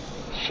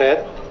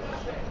cleared.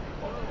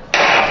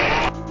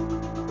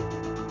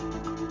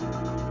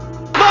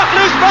 Mark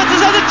Loosbrand has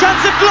had a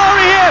chance of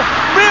glory here.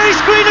 Really,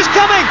 screen is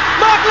coming.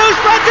 Mark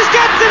Loosbrand has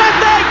kept it, I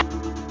think.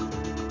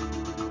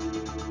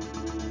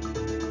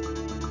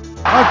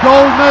 A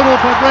gold medal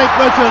for Great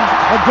Britain,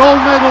 a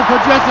gold medal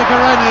for Jessica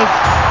Ennis,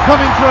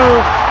 coming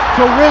through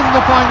to win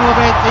the final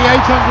event, the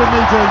 800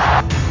 metres.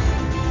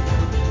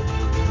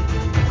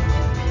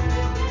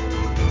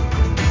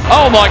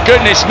 Oh my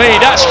goodness me,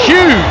 that's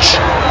huge!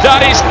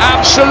 That is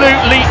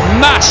absolutely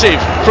massive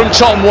from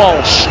Tom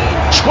Walsh.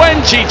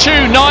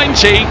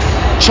 22.90.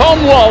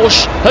 Tom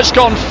Walsh has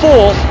gone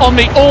fourth on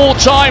the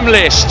all-time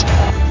list.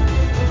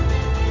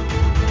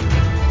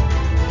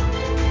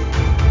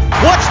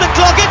 Watch the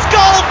clock, it's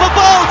gold for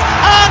Bolt,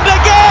 and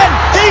again,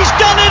 he's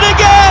done it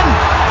again!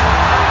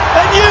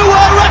 A new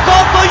world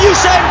record for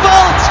Usain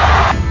Bolt!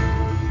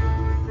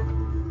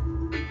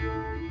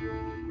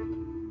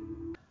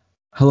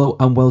 Hello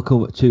and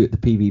welcome to the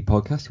PB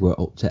podcast. We're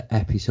up to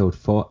episode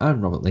 4.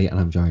 I'm Robert Lee and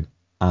I'm joined,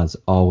 as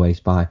always,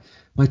 by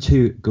my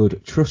two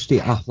good, trusty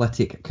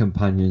athletic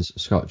companions,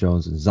 Scott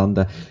Jones and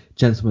Xander.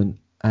 Gentlemen,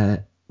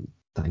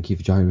 thank you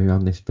for joining me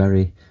on this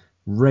very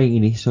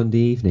rainy Sunday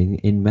evening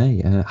in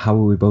May. How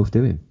are we both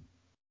doing?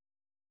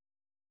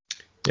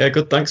 Yeah,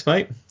 good, thanks,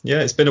 mate.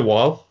 Yeah, it's been a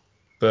while,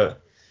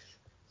 but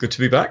good to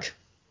be back.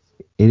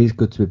 It is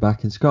good to be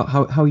back. And Scott,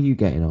 how are you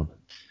getting on?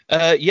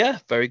 Yeah,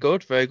 very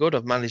good, very good.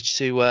 I've managed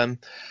to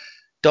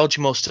dodge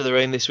most of the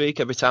rain this week.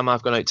 Every time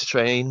I've gone out to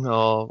train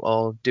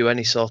or do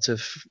any sort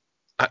of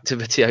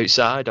activity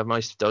outside, I've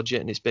managed to dodge it,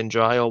 and it's been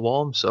dry or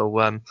warm.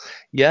 So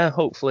yeah,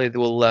 hopefully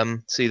we'll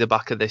see the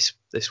back of this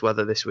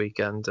weather this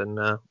weekend, and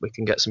we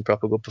can get some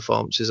proper good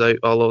performances out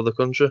all over the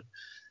country.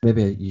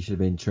 Maybe you should have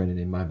been training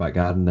in my back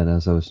garden then,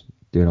 as I was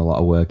doing a lot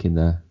of work in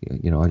there.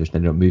 You know, I just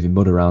ended up moving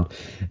mud around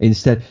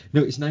instead.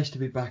 No, it's nice to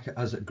be back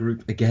as a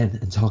group again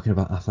and talking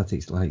about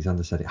athletics. Like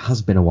Xander said, it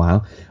has been a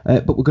while,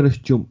 but we're going to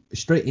jump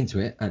straight into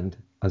it. And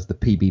as the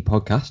PB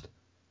podcast,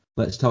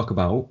 let's talk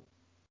about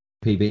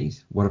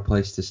PBs. What a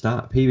place to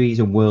start. PBs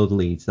and world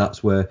leads.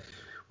 That's where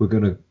we're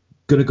going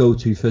to go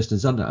to first.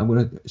 And Xander, I'm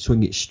going to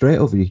swing it straight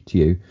over to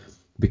you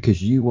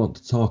because you want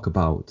to talk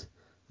about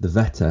the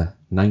Vetter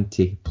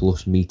 90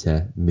 plus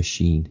meter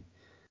machine.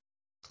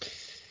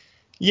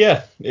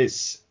 Yeah,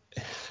 it's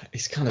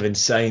kind of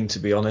insane, to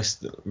be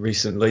honest,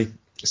 recently.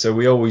 So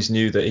we always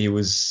knew that he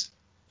was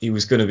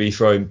going to be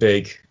throwing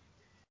big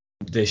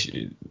this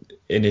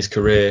in his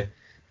career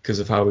because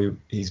of how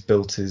he's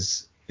built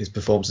his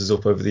performances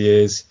up over the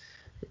years.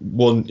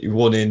 He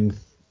won in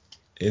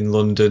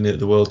London at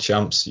the World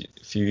Champs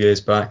a few years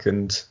back,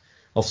 and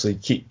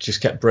obviously just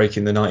kept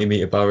breaking the 90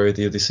 meter barrier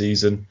the other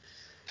season.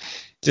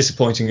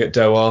 Disappointing at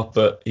Doha,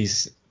 but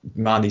he's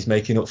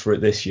making up for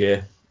it this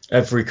year.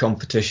 Every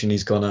competition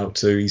he's gone out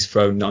to, he's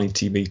thrown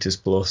 90 metres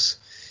plus.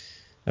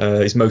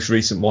 His most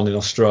recent one in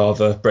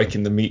Ostrava,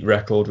 breaking the meet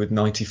record with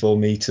 94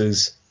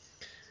 metres.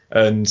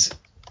 And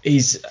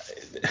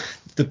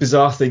the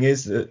bizarre thing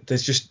is that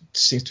there's just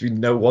seems to be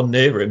no one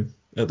near him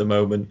at the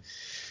moment.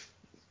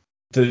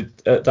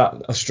 At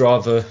that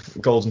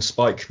Ostrava Golden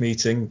Spike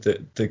meeting,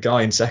 the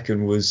guy in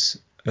second was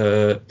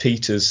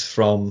Peters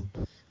from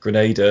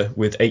Grenada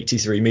with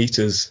 83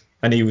 metres,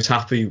 and he was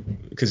happy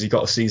because he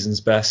got a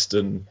season's best,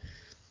 and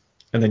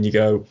then you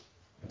go,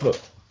 but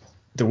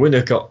the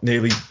winner got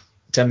nearly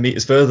 10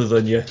 metres further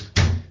than you.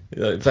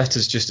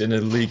 Vetter's just in a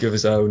league of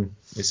his own.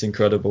 It's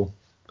incredible,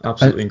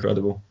 absolutely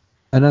incredible.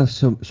 And as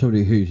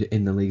somebody who's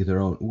in the league of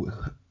their own,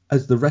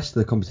 as the rest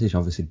of the competition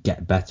obviously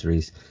get better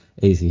is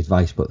the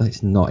advice, but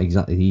that's not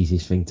exactly the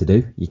easiest thing to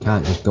do. You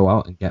can't just go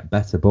out and get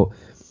better. But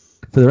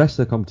for the rest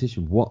of the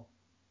competition,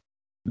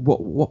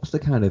 what's the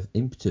kind of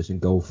impetus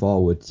and go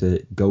forward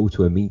to go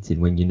to a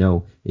meeting when you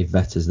know if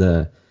Vetter's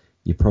there,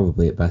 you're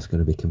probably at best going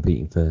to be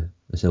competing for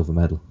a silver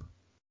medal?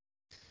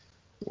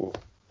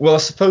 Well, I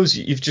suppose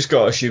you've just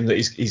got to assume that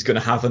he's going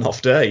to have an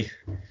off day.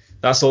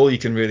 That's all you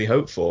can really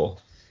hope for.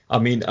 I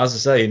mean, as I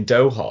say, in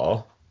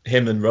Doha,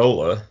 him and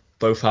Roller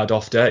both had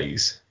off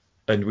days,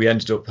 and we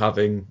ended up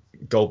having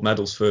gold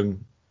medals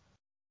from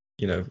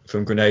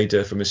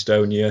Grenada, from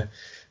Estonia,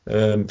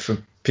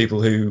 from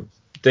people who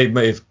they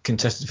may have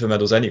contested for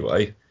medals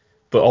anyway,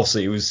 but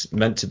obviously it was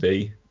meant to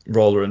be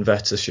Roller and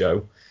Vetter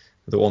show,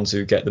 the ones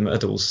who get the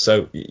medals.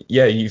 So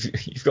yeah, you've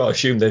got to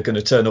assume they're going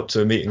to turn up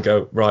to a meet and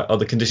go, right, are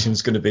the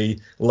conditions going to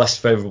be less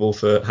favourable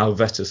for how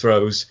Vetter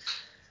throws?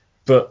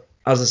 But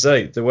as I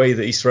say, the way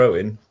that he's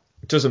throwing,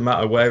 it doesn't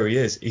matter where he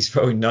is, he's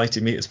throwing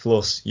 90 metres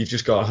plus. You've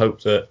just got to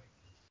hope that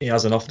he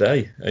has an off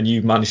day, and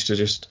you managed to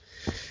just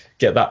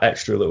get that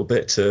extra little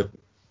bit to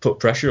put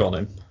pressure on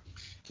him.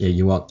 Yeah,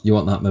 you want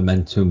that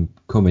momentum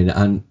coming.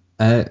 And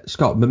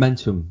Scott,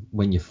 momentum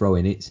when you're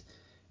throwing, it's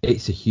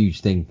a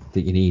huge thing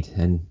that you need.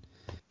 And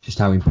just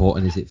how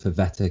important is it for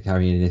Vetter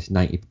carrying this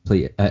 90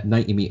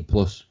 metre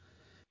plus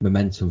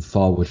momentum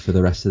forward for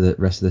the rest of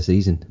the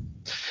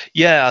season?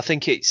 Yeah, I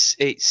think it's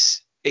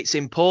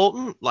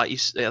important. Like you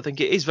say, I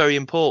think it is very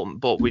important.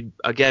 But we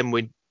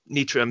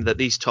need to remember that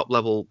these top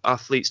level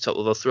athletes, top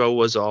level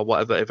throwers, or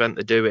whatever event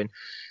they're doing,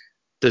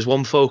 there's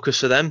one focus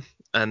for them,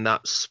 and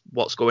that's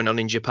what's going on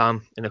in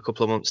Japan in a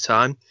couple of months'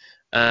 time.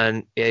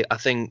 And I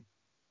think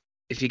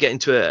if you get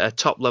into a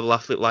top level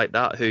athlete like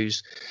that,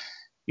 who's,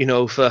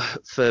 for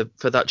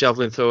that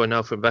javelin thrower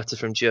now from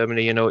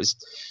Germany,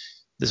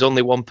 there's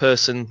only one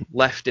person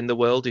left in the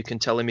world who can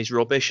tell him he's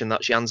rubbish, and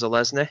that's Jan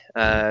Zalesny,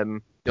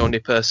 the only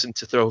person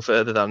to throw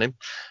further than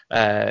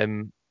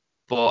him.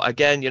 But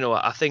again,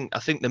 I think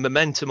the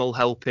momentum will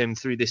help him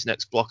through this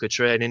next block of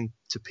training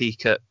to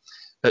peak at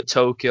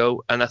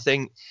Tokyo. And I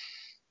think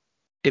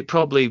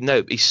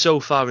he's so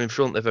far in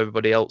front of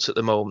everybody else at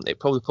the moment, it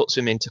probably puts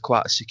him into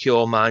quite a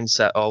secure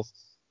mindset of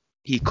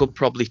he could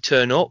probably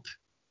turn up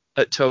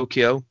at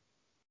Tokyo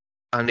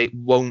and it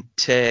won't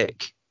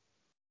take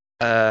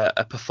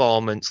a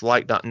performance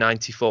like that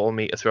 94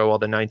 metre throw or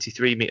the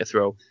 93 metre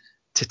throw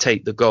to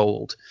take the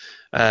gold.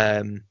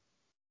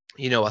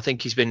 I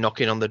think he's been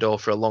knocking on the door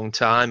for a long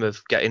time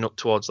of getting up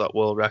towards that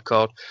world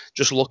record.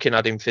 Just looking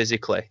at him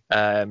physically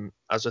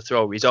as a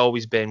thrower, he's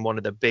always been one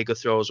of the bigger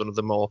throwers, one of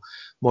the more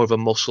of a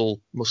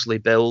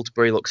muscly build,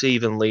 but he looks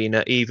even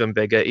leaner, even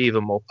bigger,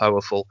 even more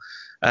powerful.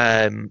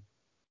 And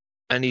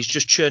he's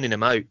just churning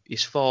him out.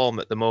 His form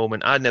at the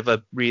moment, I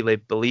never really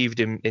believed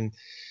him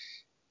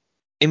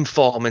in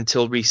form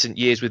until recent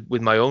years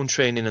with my own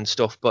training and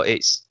stuff, but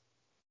it's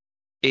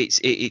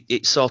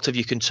sort of,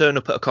 you can turn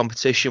up at a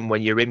competition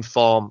when you're in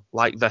form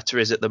like Vettel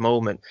is at the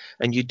moment,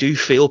 and you do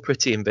feel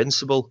pretty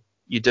invincible.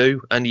 You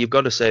do, and you've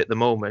got to say at the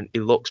moment he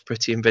looks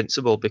pretty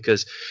invincible,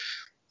 because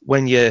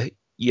when your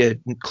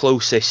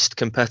closest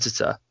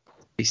competitor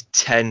is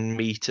 10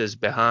 meters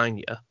behind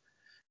you,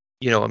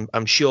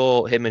 I'm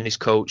sure him and his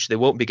coach, they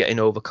won't be getting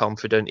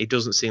overconfident. He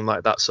doesn't seem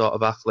like that sort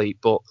of athlete,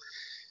 but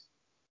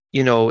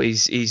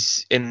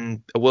he's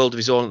in a world of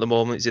his own at the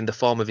moment. He's in the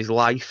form of his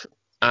life,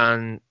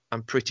 and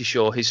I'm pretty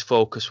sure his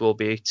focus will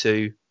be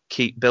to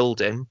keep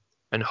building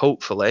and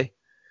hopefully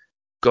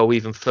go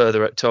even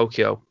further at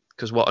Tokyo,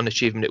 because what an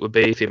achievement it would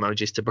be if he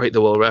manages to break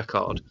the world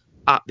record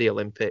at the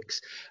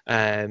Olympics.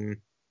 And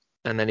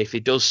then if he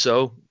does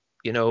so,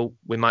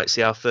 we might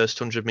see our first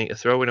 100-meter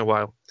throw in a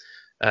while.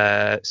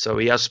 So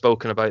he has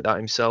spoken about that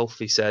himself.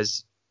 He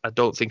says, I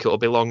don't think it'll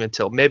be long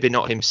until, maybe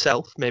not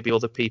himself, maybe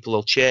other people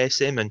will chase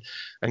him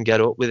and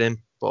get up with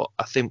him. But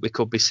I think we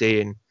could be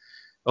seeing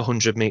a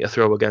 100-meter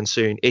throw again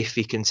soon if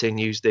he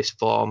continues this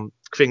form.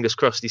 Fingers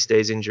crossed he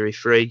stays injury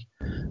free,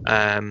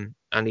 and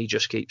he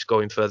just keeps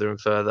going further and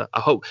further.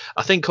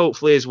 I think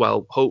hopefully as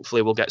well,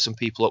 we'll get some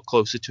people up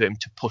closer to him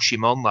to push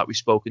him on, like we've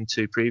spoken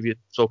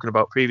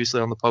about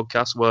previously on the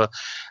podcast, where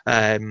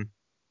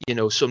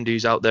somebody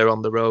who's out there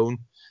on their own,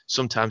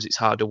 sometimes it's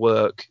harder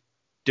work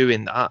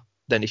doing that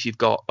than if you've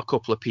got a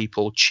couple of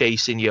people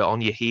chasing you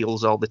on your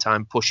heels all the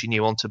time, pushing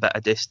you onto better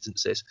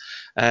distances.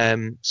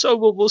 So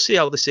we'll see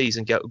how the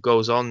season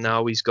goes on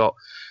now. He's got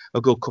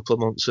a good couple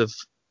of months of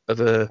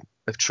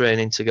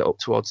training to get up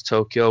towards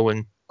Tokyo,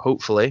 and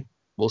hopefully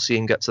we'll see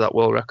him get to that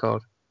world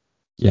record.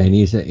 Yeah, and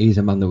he's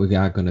a man that we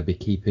are going to be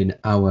keeping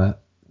a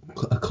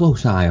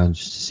close eye on,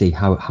 just to see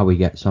how he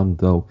gets on,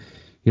 though.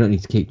 You don't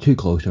need to keep too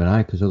close of an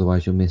eye, because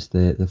otherwise you'll miss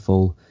the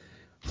full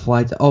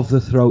flight of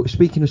the throw.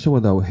 Speaking of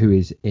someone, though, who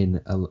is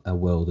in a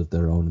world of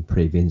their own,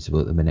 pretty invincible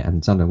at the minute,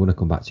 and Xander, I'm going to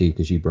come back to you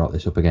because you brought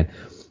this up again,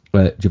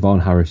 but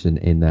Javon Harrison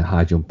in the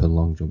high jump and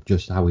long jump,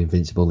 just how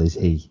invincible is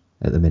he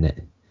at the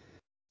minute?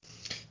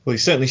 Well,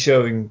 he's certainly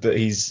showing that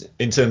he's,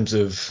 in terms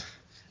of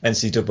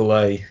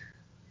NCAA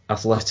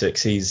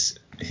athletics, he's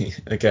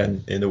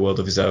again in a world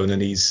of his own,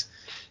 and he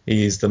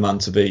is the man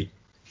to beat.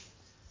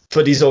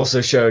 But he's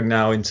also showing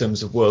now in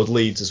terms of world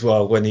leads as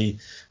well. When he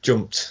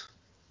jumped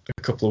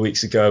a couple of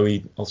weeks ago,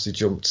 he obviously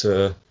jumped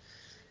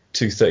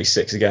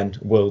 2:36 again,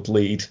 world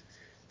lead.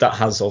 That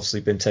has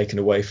obviously been taken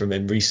away from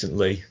him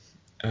recently,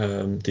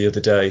 the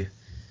other day,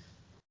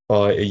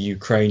 by a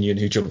Ukrainian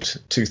who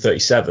jumped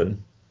 2:37,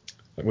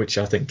 which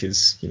I think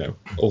is,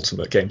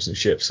 ultimate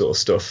gamesmanship sort of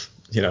stuff.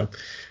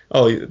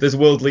 There's a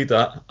world lead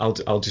that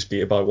I'll just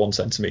beat it by 1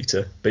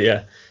 centimetre. But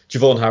yeah,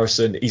 Javon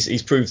Harrison,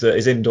 he's proved that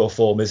his indoor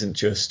form isn't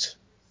just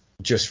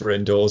for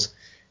indoors.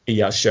 He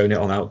has shown it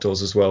on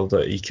outdoors as well,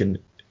 that he can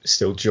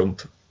still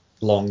jump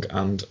long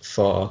and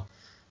far,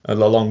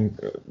 long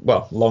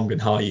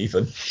and high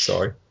even.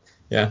 Sorry,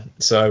 yeah.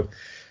 So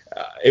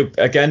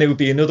it would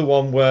be another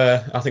one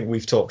where I think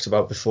we've talked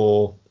about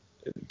before,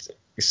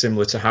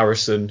 similar to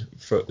Harrison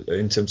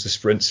in terms of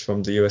sprints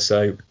from the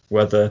USA,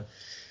 whether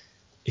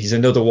he's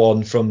another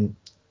one from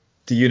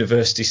the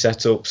university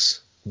setups.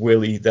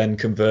 Will he then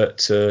convert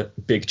to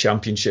big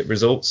championship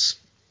results?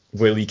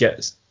 Will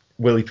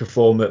he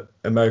perform at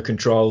American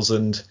trials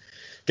and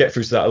get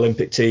through to that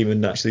Olympic team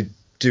and actually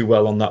do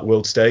well on that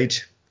world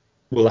stage?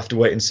 We'll have to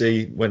wait and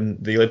see when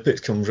the Olympics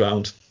comes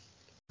round.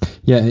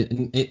 Yeah,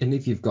 and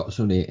if you've got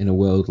somebody in a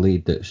world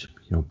lead that's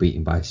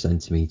beating by a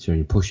centimetre and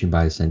you're pushing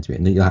by a centimetre,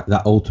 and then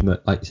that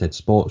ultimate, like you said,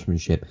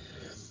 sportsmanship,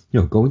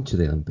 going to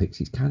the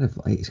Olympics, it's kind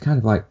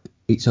of like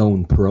its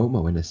own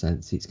promo in a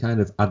sense. It's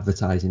kind of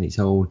advertising its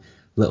own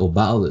little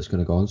battle that's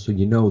going to go on. So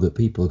that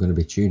people are going to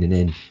be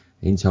tuning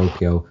in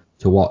Tokyo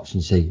to watch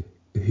and see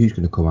who's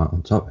going to come out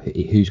on top,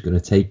 who's going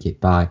to take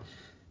it by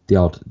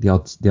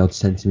the odd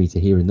centimetre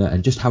here and there,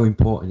 and just how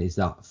important is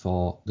that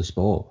for the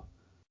sport?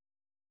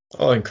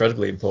 Oh,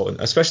 incredibly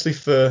important, especially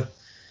for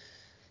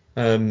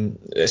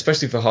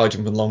high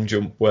jump and long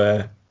jump,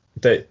 where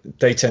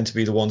they tend to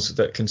be the ones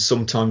that can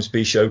sometimes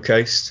be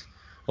showcased.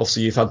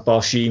 Obviously, you've had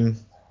Barshim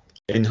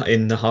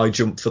in the high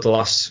jump for the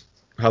last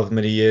however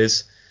many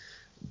years,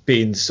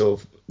 being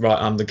sort of right.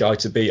 I'm the guy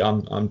to beat.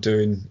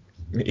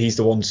 He's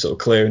the one sort of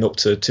clearing up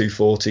to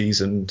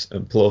 240s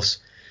and plus.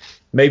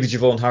 Maybe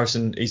Javon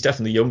Harrison, he's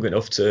definitely young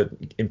enough to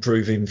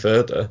improve even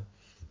further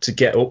to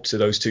get up to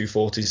those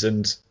 240s.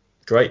 And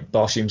great,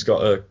 Barshim's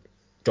got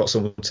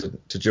someone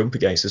to jump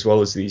against, as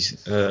well as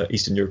these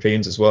Eastern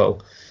Europeans as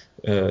well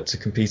to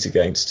compete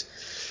against.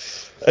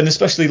 And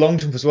especially long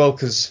jump as well,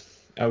 because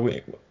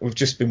we've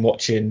just been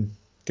watching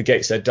the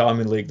Gateshead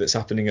Diamond League that's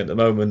happening at the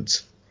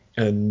moment,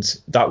 and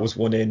that was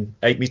won in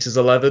 8 meters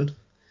 11,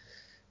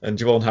 and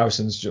Javon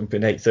Harrison's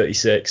jumping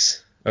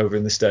 8:36 over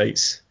in the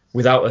States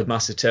without a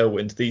massive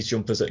tailwind. These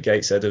jumpers at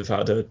Gateshead have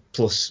had a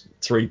plus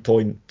 3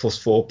 point, plus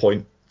 4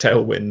 point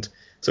tailwind,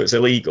 so it's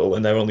illegal,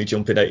 and they're only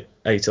jumping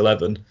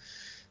 8:11.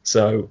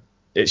 So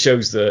it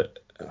shows that,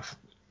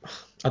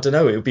 I don't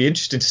know, it would be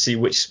interesting to see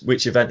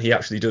which event he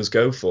actually does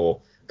go for,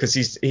 because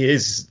he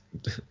is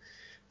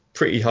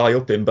pretty high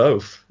up in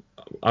both.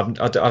 I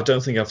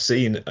don't think I've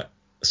seen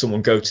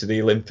someone go to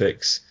the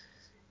Olympics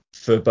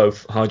for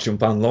both high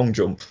jump and long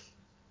jump.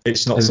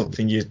 It's not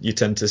something you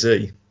tend to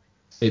see.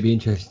 It'd be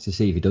interesting to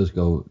see if he does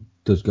go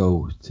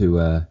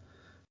to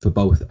for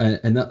both,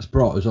 and that's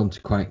brought us on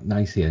to quite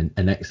nicely an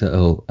next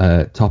little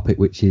topic,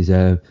 which is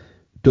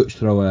Dutch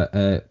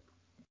thrower.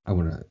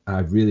 I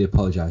really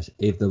apologise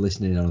if they're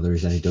listening or there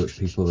is any Dutch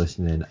people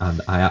listening,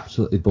 and I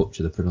absolutely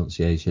butcher the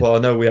pronunciation. Well, I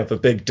know we have a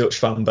big Dutch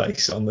fan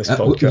base on this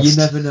podcast. You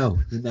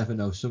never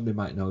know. Somebody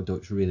might know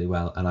Dutch really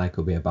well, and I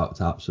could be about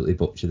to absolutely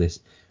butcher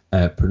this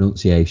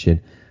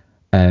pronunciation.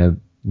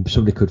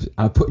 Somebody could.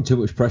 I'm putting too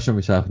much pressure on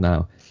myself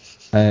now.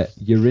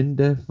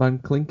 Jorinda van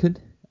Klinken.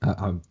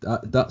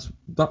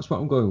 That's what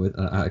I'm going with.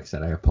 Like I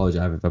said, I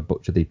apologise if I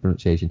butcher the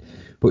pronunciation,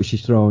 but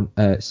she's thrown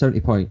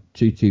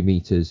 70.22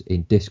 metres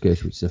in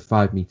discus, which is a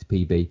 5 metre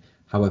PB.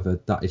 However,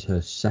 that is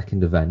her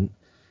second event.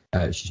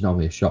 She's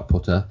normally a shot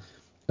putter,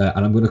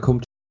 and I'm going to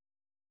come to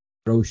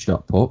throw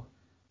shot put,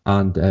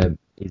 and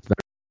it's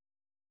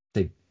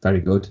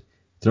very good.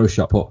 Throws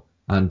shot put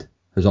and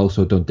has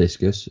also done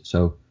discus.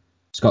 So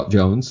Scott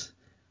Jones,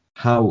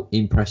 how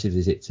impressive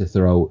is it to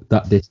throw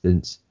that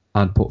distance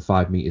and put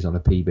 5 metres on a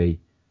PB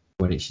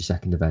when it's your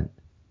second event?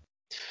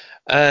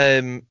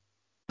 I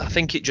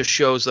think it just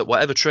shows that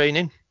whatever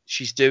training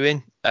she's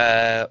doing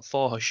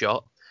for her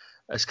shot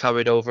has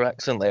carried over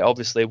excellently.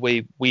 Obviously,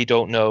 we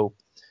don't know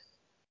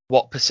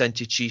what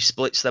percentage she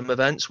splits them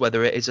events,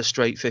 whether it is a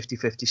straight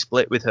 50-50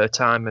 split with her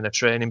time and her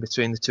training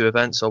between the two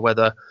events, or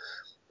whether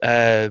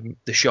the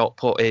shot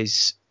put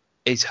is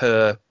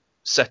her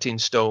set in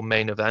stone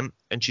main event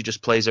and she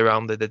just plays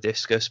around with the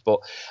discus.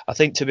 But I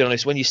think, to be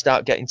honest, when you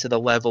start getting to the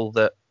level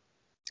that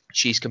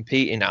she's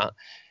competing at,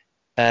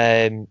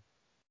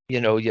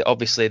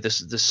 obviously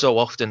there's so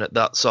often at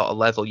that sort of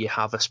level you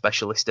have a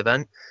specialist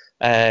event.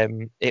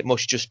 It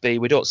must just be,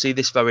 we don't see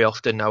this very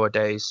often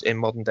nowadays in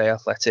modern day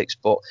athletics,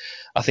 but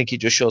I think it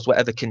just shows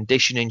whatever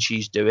conditioning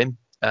she's doing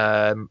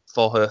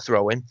for her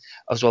throwing,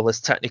 as well as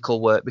technical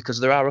work,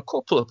 because there are a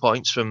couple of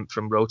points from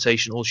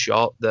rotational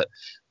shot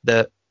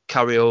that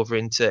carry over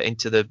into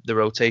the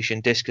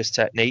rotation discus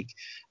technique,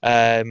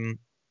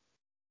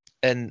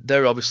 and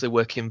they're obviously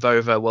working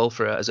very, very well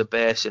for her as a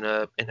base in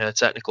her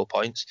technical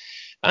points.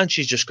 And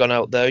she's just gone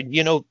out there.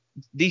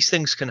 These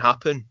things can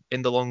happen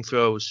in the long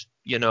throws.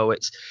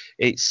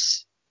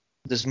 It's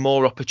there's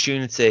more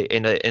opportunity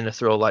in a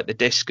throw like the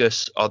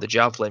discus or the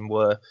javelin,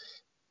 where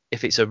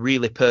if it's a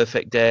really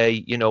perfect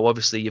day,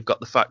 obviously you've got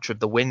the factor of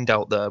the wind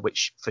out there,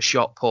 which for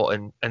shot put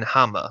and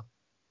hammer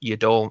you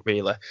don't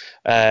really.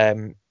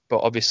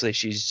 But obviously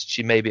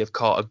she maybe have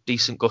caught a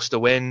decent gust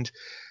of wind.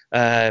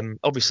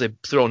 Obviously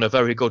thrown a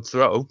very good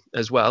throw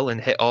as well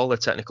and hit all the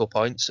technical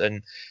points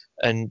and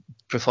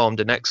performed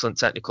an excellent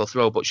technical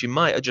throw, but she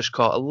might have just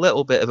caught a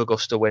little bit of a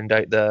gust of wind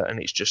out there, and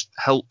it's just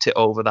helped it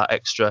over that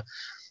extra.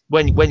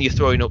 When you're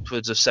throwing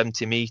upwards of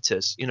 70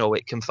 metres,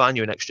 it can find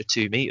you an extra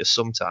 2 metres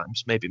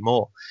sometimes, maybe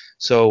more.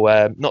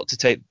 So not to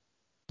take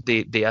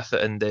the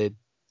effort and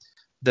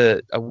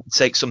the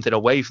take something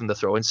away from the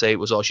throw and say it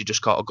was, she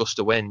just caught a gust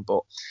of wind,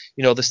 but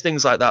there's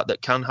things like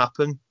that can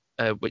happen,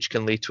 which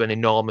can lead to an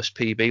enormous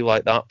PB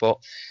like that. But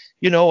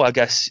I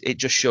guess it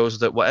just shows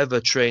that whatever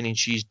training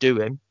she's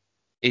doing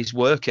is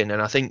working,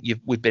 and I think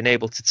we've been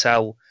able to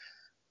tell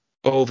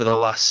over the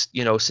last,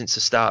 since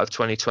the start of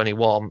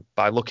 2021,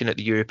 by looking at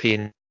the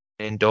European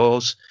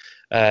indoors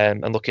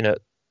and looking at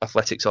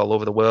athletics all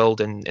over the world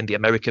and the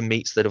American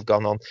meets that have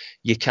gone on,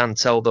 you can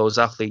tell those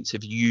athletes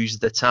have used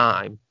the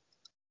time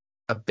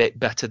a bit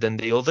better than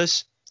the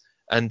others.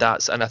 And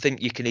I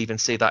think you can even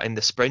see that in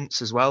the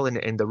sprints as well,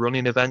 in the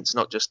running events,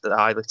 not just the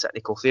highly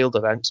technical field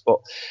events, but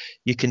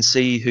you can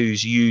see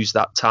who's used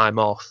that time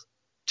off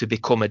to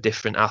become a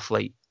different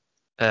athlete.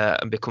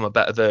 and become a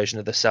better version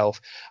of themselves.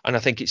 And I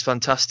think it's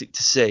fantastic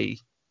to see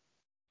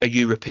a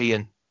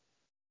European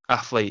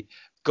athlete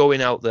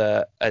going out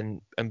there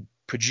and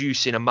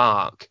producing a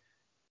mark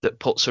that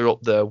puts her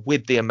up there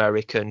with the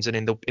Americans, and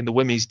in the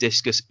women's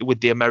discus with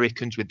the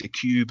Americans, with the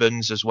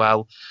Cubans as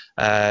well,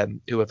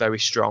 who are very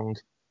strong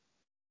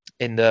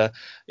in the,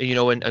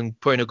 and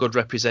putting a good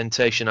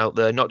representation out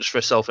there, not just for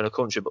herself in a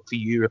country, but for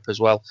Europe as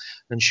well,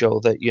 and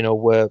show that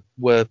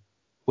we're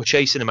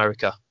chasing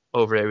America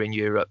over here in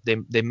Europe.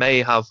 They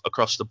may have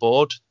across the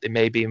board, they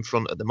may be in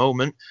front at the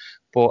moment,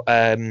 but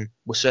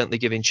we're certainly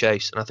giving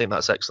chase, and I think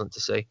that's excellent to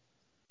see.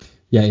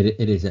 Yeah,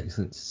 it is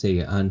excellent to see,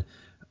 and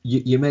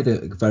you made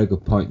a very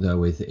good point though.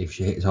 With if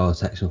she hits all the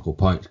technical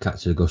points,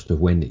 catches a gust of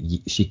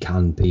wind, she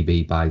can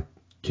PB by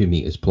 2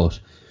 meters plus.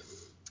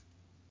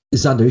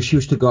 Xander, if she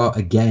was to go out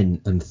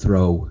again and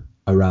throw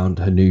around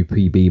her new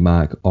PB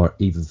mark or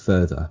even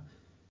further,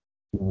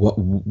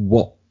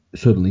 what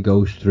suddenly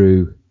goes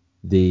through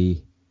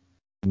the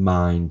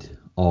mind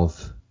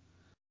of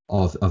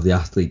the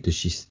athlete? Does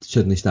she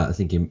suddenly start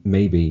thinking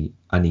maybe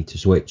I need to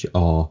switch,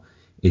 or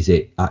is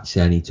it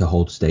actually I need to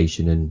hold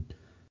station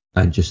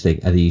and just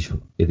think are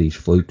these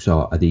flukes,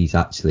 or are these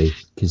actually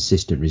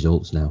consistent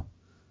results now?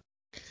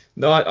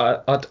 No,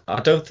 I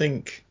don't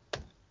think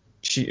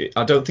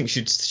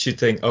she'd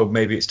think, oh,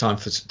 maybe it's time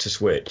to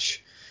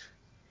switch,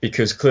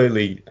 because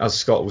clearly, as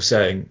Scott was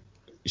saying,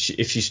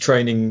 if she's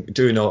training,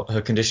 doing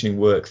her conditioning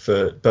work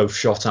for both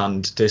shot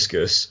and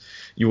discus,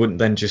 you wouldn't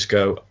then just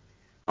go,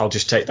 I'll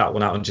just take that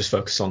one out and just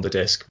focus on the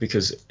disc,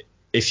 because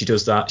if she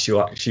does that,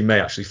 she may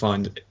actually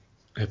find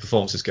her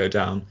performances go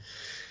down.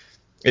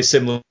 It's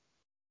similar.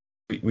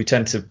 We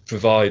tend to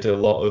provide a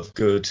lot of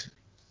good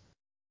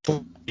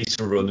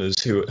meter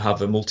runners who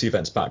have a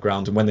multi-events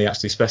background, and when they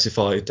actually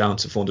specify down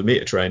to 400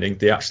 meter training,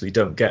 they actually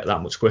don't get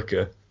that much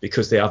quicker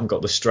because they haven't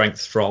got the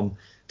strength from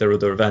their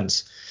other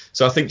events.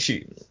 So I think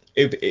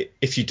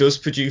if she does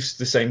produce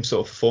the same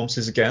sort of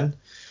performances again,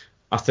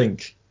 I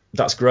think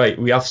that's great.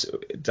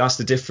 That's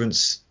the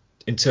difference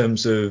in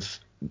terms of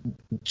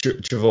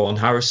Trevor and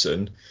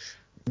Harrison.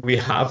 We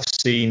have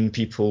seen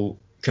people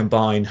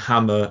combine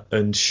hammer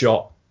and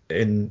shot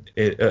in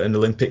an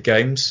Olympic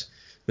Games.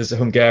 There's a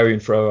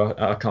Hungarian thrower,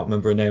 I can't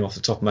remember her name off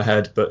the top of my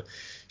head, but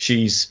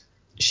she's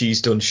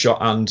done shot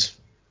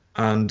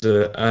and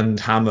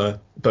hammer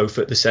both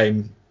at the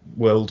same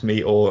world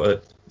meet or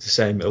at the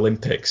same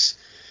Olympics.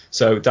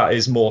 So that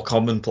is more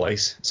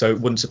commonplace. So it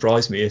wouldn't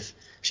surprise me if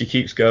she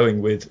keeps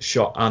going with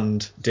shot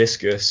and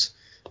discus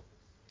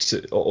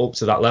up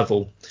to that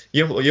level.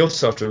 You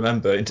also have to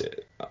remember,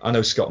 I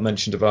know Scott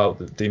mentioned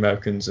about the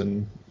Americans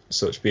and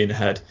such being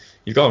ahead.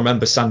 You've got to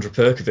remember Sandra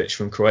Perkovic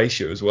from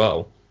Croatia as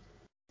well,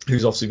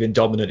 who's obviously been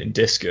dominant in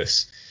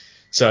discus.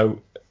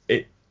 So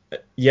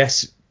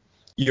yes,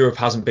 Europe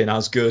hasn't been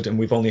as good, and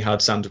we've only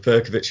had Sandra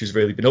Perkovic who's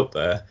really been up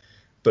there.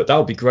 But that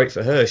would be great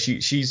for her.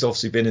 She's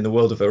obviously been in the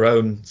world of her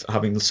own,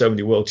 having so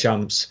many world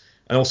champs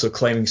and also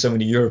claiming so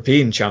many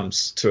European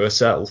champs to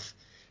herself.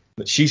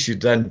 But she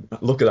should then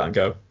look at that and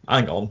go,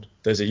 hang on,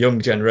 there's a young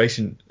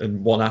generation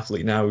and one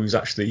athlete now who's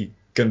actually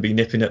going to be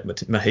nipping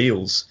at my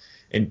heels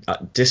in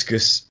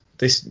discus.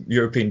 This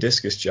European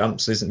discus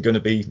champs isn't going to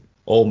be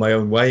all my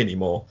own way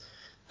anymore.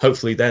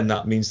 Hopefully then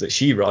that means that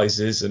she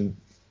rises and,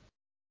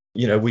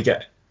 we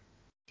get,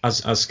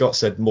 as Scott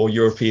said, more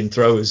European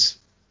throwers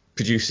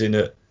producing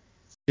at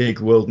big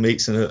world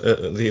meets and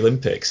at the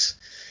Olympics.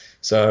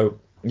 So,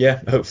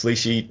 yeah, hopefully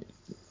she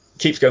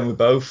keeps going with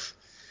both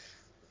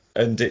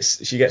and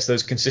she gets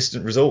those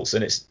consistent results,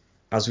 and it's,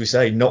 as we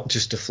say, not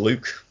just a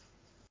fluke.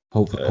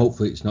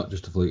 Hopefully it's not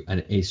just a fluke, and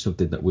it is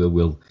something that we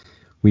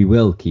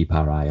will keep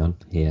our eye on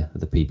here at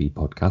the PB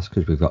podcast,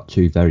 because we've got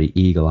two very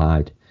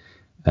eagle-eyed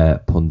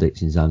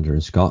pundits in Xander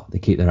and Scott. They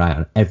keep their eye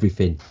on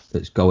everything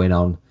that's going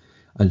on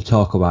and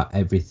talk about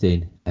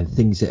everything and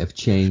things that have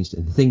changed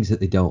and things that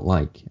they don't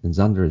like. And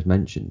Xander has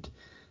mentioned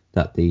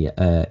that the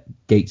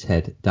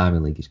Gateshead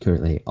Diamond League is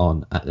currently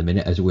on at the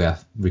minute as we are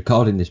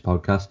recording this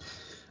podcast.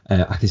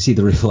 I can see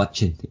the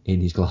reflection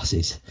in his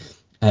glasses.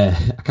 I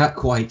can't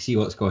quite see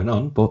what's going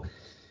on, but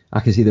I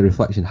can see the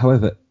reflection.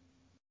 However,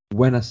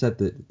 when I said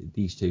that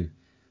these two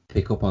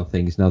pick up on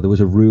things, now there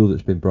was a rule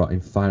that's been brought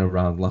in, final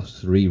round,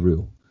 last three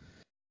rule.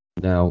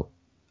 Now,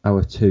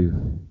 our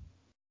two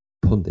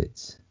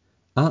pundits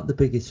aren't the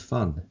biggest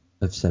fan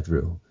of said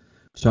rule,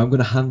 so I'm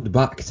going to hand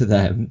back to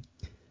them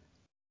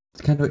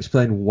to kind of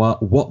explain what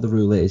the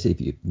rule is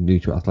if you're new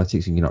to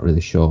athletics and you're not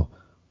really sure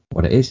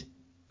what it is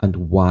and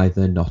why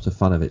they're not a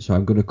fan of it. So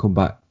I'm going to come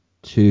back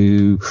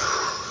to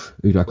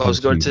who do I? Well, I was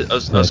going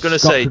to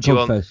say,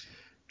 do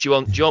you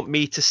want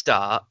me to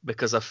start,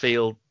 because I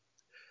feel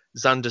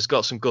Xander's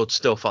got some good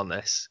stuff on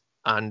this,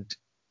 and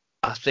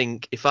I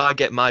think if I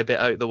get my bit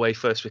out of the way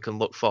first, we can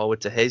look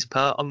forward to his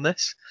part on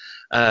this.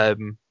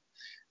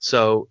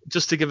 So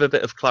just to give a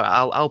bit of clarity,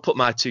 I'll put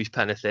my two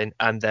penneth in,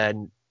 and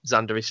then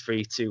Xander is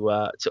free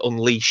to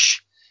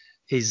unleash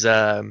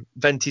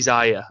vent his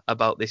ire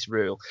about this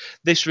rule.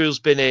 This rule's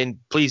been in.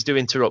 Please do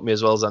interrupt me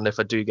as well, Xander, if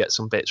I do get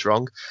some bits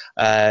wrong.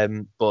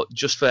 But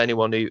just for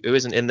anyone who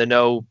isn't in the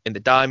know, in the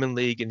Diamond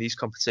League, in these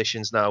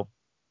competitions now,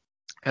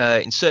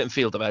 in certain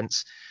field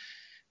events,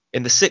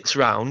 in the 6th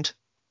round,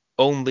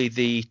 only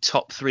the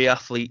top 3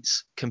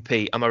 athletes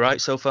compete. Am I right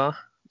so far,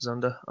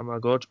 Xander? Am I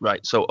good?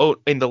 Right.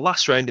 So in the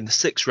last round, in the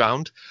 6th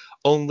round,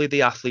 only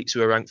the athletes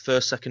who are ranked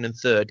 1st, 2nd, and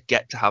 3rd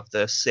get to have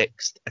their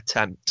 6th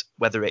attempt,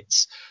 whether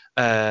it's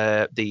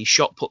the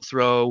shot put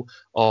throw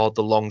or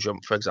the long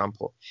jump, for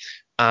example.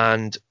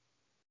 And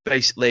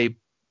basically,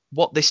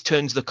 what this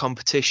turns the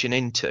competition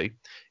into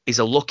is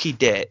a lucky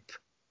dip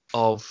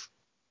of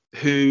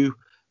who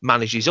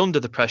manages under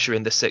the pressure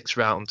in the 6th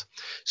round.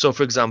 So,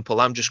 for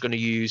example, I'm just going to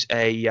use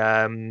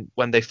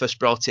when they first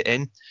brought it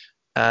in,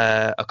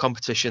 a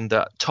competition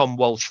that Tom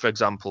Walsh, for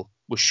example,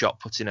 was shot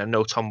putting. I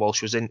know Tom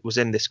Walsh was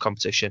in this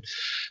competition.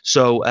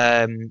 So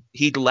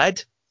he'd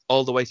led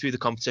all the way through the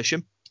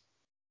competition,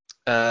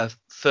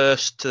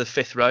 1st to the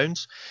 5th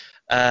rounds,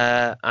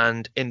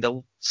 and in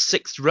the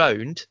 6th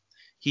round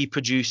he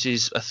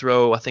produces a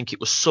throw. I think it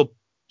was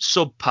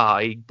sub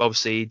pi.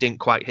 Obviously he didn't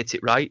quite hit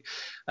it right,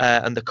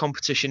 and the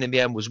competition in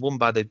the end was won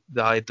by the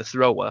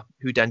thrower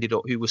who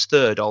was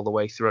 3rd all the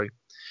way through.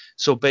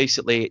 So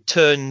basically it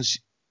turns,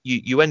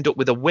 you end up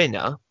with a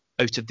winner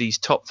out of these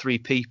top 3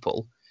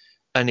 people,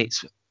 and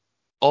it's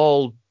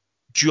all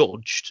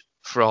judged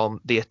from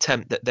the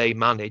attempt that they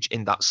manage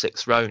in that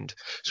 6th round.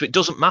 So it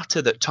doesn't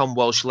matter that Tom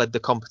Walsh led the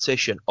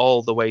competition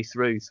all the way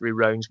through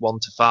rounds 1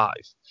 to 5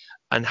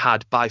 and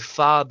had by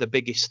far the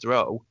biggest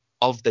throw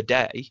of the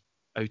day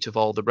out of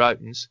all the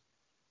rounds,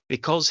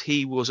 because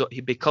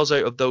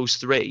out of those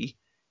 3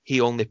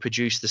 he only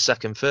produced the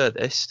 2nd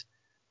furthest,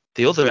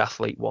 the other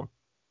athlete won.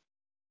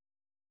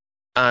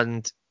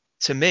 And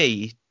to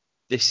me,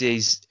 this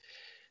is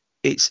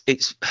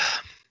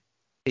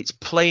it's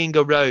playing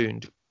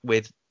around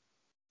with,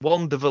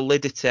 one, the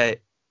validity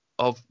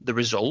of the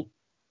result,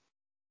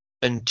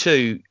 and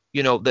 2,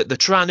 that they're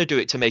trying to do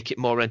it to make it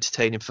more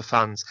entertaining for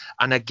fans.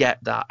 And I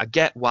get that. I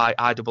get why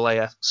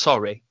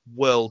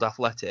World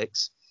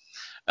Athletics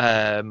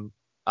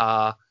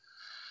are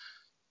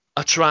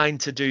trying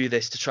to do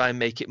this to try and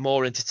make it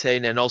more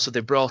entertaining. And also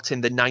they brought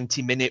in the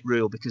 90-minute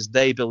rule because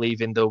they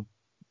believe in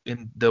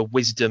the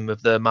wisdom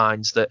of their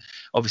minds that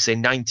obviously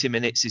 90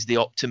 minutes is the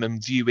optimum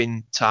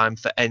viewing time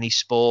for any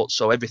sport,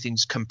 so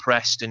everything's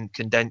compressed and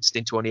condensed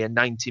into only a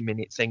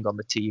 90-minute thing on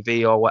the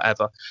TV or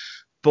whatever.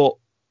 But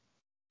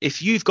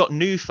if you've got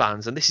new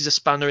fans, and this is a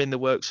spanner in the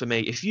works for me,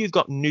 if you've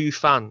got new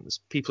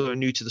fans, people who are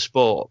new to the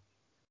sport,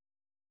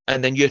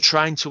 and then you're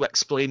trying to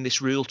explain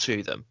this rule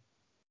to them,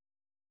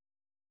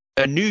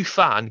 a new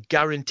fan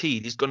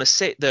guaranteed is going to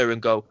sit there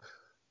and go,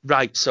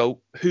 right,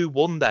 so who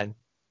won then?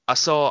 I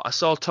saw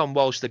Tom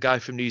Walsh, the guy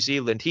from New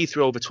Zealand. He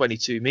threw over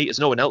 22 meters.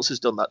 No one else has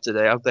done that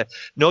today, have they?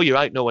 No, you're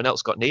right. No one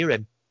else got near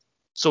him.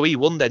 So he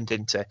won then,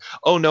 didn't he?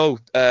 Oh, no,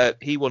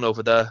 he won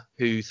over there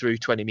who threw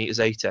 20 meters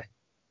 80.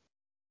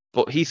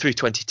 But he threw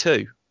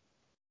 22.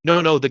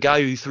 No, the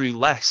guy who threw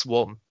less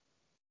won.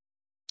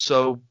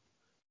 So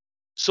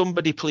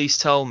somebody please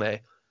tell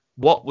me,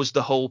 what was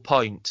the whole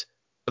point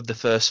of the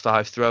first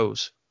 5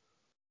 throws?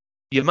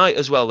 You might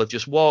as well have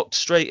just walked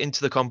straight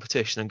into the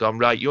competition and gone,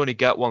 right, you only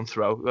get 1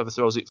 throw. Whoever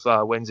throws it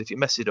far wins. If you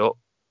mess it up,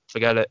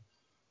 forget it.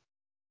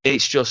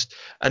 It's just,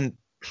 and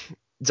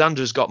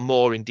Xander's got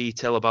more in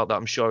detail about that,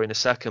 I'm sure, in a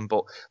second.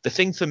 But the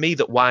thing for me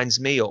that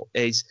winds me up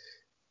is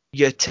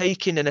you're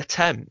taking an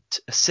attempt,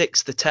 a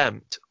 6th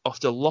attempt,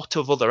 off a lot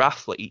of other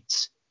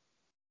athletes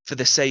for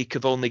the sake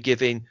of only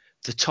giving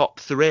the top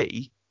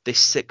 3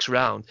 this 6th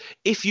round.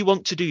 If you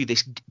want to do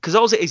this, because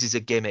all it is a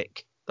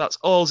gimmick. That's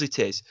all it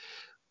is.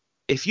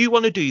 If you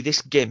want to do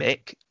this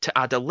gimmick to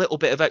add a little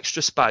bit of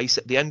extra spice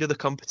at the end of the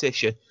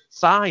competition,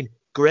 fine,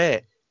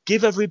 great.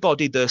 Give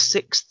everybody their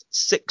 6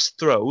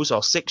 throws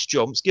or 6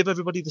 jumps, give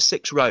everybody the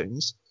 6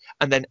 rounds,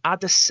 and then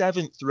add a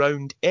 7th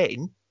round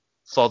in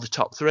for the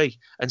top 3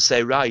 and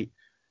say, right,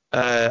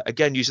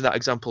 again, using that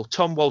example,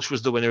 Tom Walsh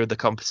was the winner of the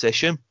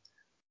competition.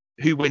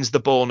 Who wins the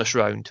bonus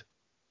round?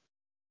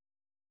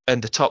 And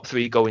the top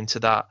 3 go into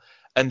that.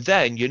 And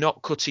then you're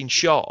not cutting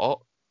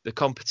short the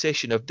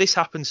competition of, this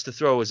happens to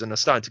throwers, and I'm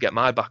starting to get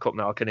my back up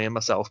now, I can hear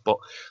myself, but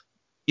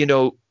you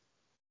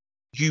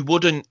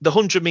wouldn't, the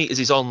 100 meters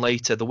is on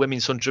later, the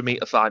women's 100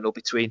 meter final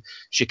between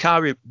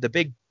the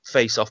big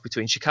face off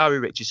between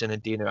Sha'Carri Richardson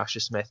and Dina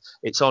Asher-Smith,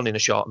 it's on in a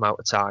short amount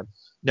of time.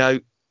 Now,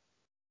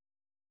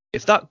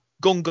 if that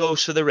gun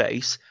goes for the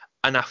race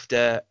and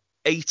after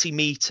 80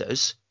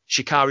 meters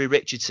Sha'Carri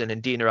Richardson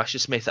and Dina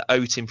Asher-Smith are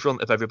out in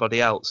front of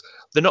everybody else,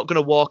 they're not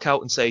going to walk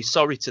out and say,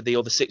 sorry to the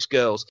other 6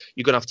 girls,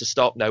 you're going to have to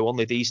stop now,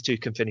 only these 2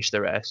 can finish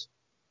the race.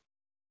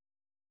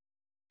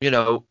 They're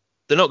not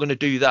going to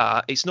do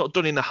that. It's not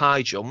done in the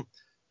high jump.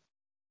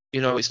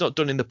 It's not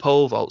done in the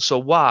pole vault. So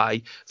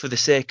why, for the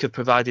sake of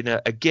providing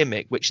a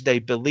gimmick, which they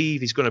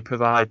believe is going to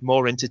provide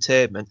more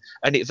entertainment,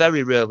 and it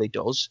very rarely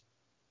does,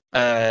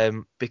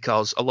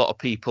 because a lot of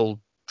people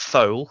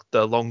foul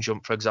their long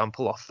jump, for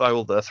example, or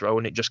foul their throw,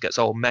 and it just gets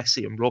all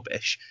messy and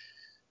rubbish.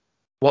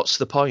 what's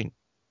the point?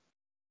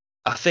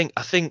 I think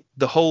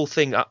the whole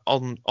thing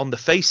on the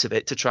face of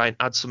it, to try and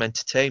add some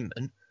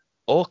entertainment,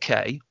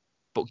 okay,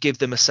 but give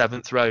them a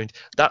 7th round.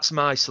 That's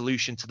my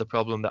solution to the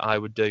problem that I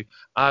would do.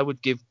 I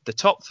would give the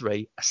top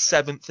 3 a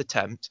 7th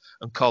attempt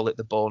and call it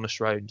the bonus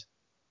round.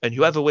 And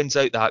whoever wins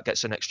out that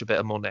gets an extra bit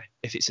of money,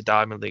 if it's a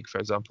Diamond League, for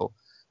example.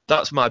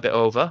 That's my bit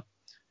over.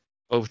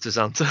 Over to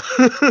Xanta.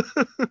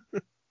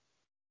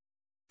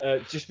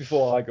 Just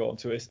before I go on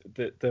to it,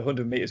 the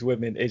 100 metres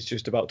women is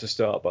just about to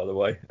start, by the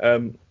way.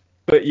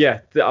 But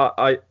yeah,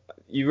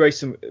 you raised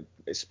some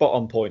spot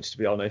on points, to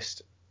be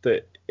honest,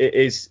 that it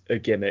is a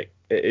gimmick.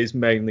 It is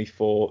mainly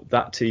for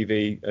that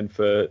TV and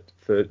for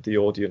the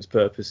audience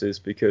purposes,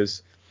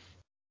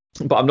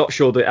 but I'm not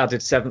sure the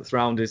added 7th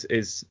round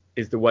is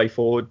the way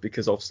forward,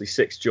 because obviously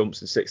 6 jumps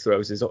and 6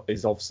 throws is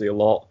obviously a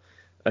lot,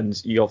 and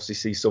you obviously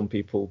see some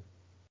people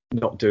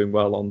not doing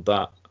well on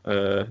that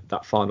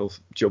final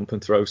jump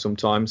and throw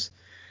sometimes.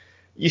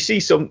 You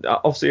see some,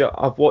 obviously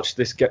I've watched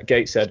this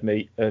Gateshead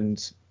meet,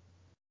 and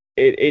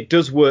it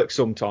does work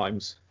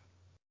sometimes,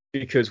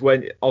 because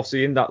when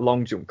obviously in that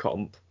long jump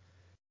comp,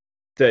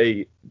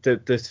 the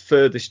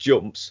furthest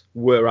jumps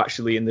were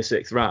actually in the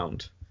 6th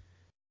round.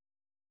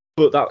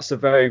 But that's a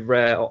very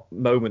rare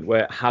moment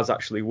where it has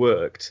actually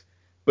worked.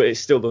 But it's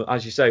still,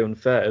 as you say,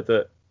 unfair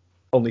that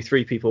only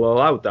 3 people are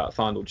allowed that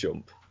final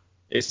jump.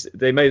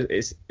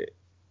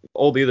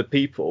 All the other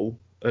people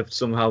have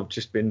somehow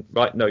just been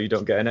right. No, you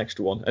don't get an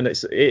extra one, and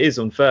it is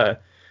unfair.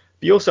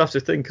 But you also have to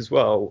think as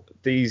well.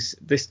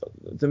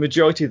 The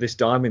majority of this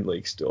Diamond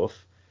League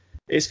stuff,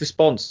 it's for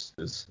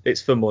sponsors.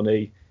 It's for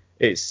money.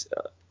 It's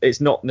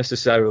not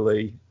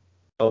necessarily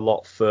a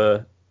lot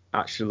for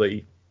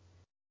actually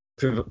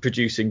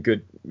producing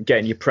good,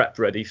 getting your prep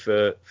ready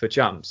for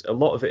champs. A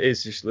lot of it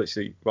is just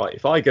literally, right,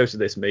 if I go to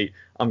this meet,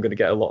 I'm going to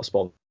get a lot of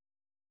sponsors.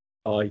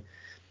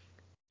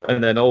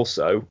 And then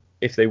also,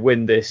 if they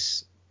win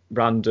this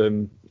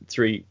random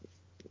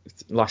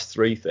last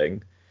three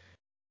thing,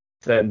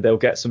 then they'll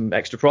get some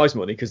extra prize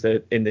money because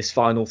they're in this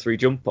final 3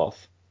 jump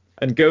off.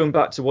 And going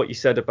back to what you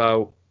said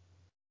about,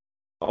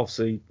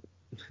 obviously,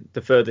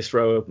 the furthest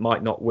thrower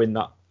might not win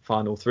that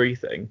final 3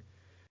 thing,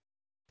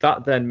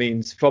 that then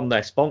means from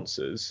their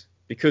sponsors,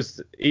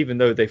 because even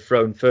though they've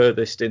thrown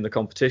furthest in the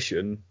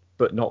competition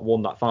but not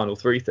won that final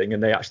 3 thing,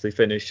 and they actually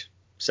finish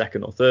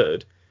 2nd or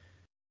 3rd,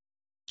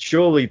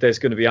 surely there's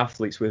going to be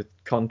athletes with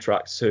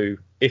contracts who,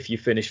 if you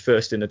finish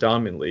 1st in a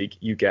Diamond League,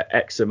 you get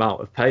X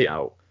amount of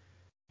payout.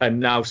 And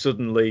now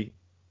suddenly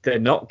they're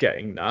not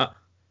getting that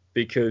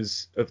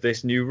because of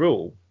this new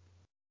rule.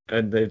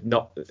 And they've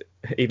not,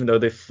 even though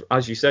they've,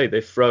 as you say,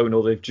 they've thrown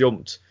or they've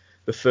jumped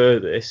the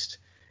furthest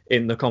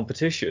in the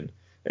competition.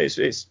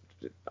 It's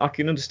I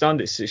can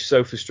understand it's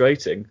so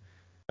frustrating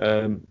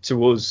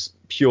to us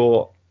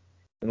pure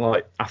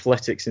like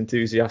athletics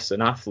enthusiasts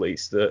and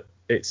athletes that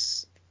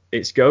it's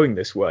going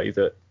this way,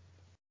 that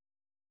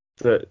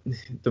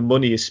the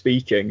money is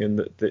speaking, and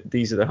that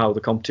these are how the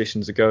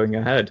competitions are going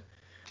ahead.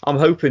 I'm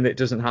hoping it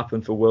doesn't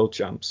happen for world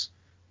champs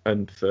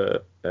and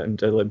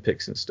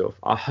Olympics and stuff.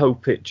 I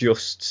hope it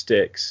just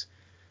sticks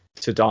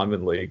to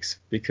Diamond Leagues,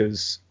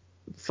 because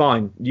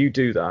fine, you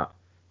do that,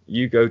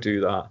 you go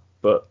do that,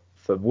 but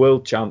for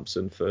world champs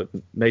and for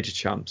major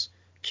champs,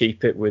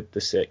 keep it with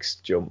the 6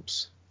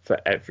 jumps for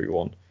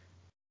everyone.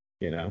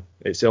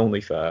 It's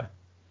only fair.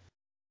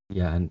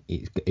 Yeah, and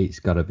it's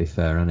got to be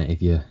fair, isn't it?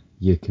 If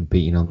you're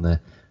competing on the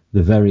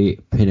very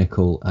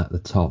pinnacle at the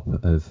top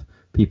of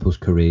people's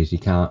careers, you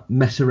can't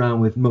mess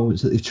around with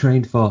moments that they've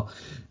trained for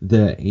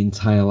their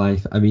entire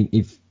life. I mean,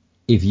 if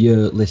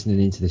you're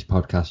listening into this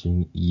podcast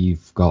and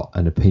you've got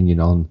an opinion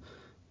on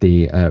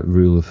the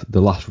rule of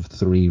the last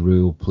 3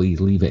 rule,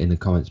 please leave it in the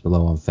comments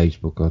below on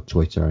Facebook or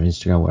Twitter or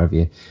Instagram,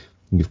 wherever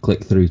you've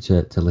clicked through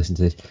to listen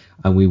to this,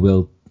 and we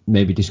will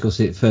maybe discuss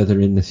it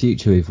further in the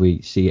future if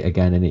we see it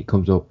again and it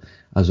comes up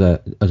as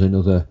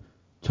another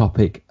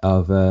topic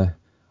of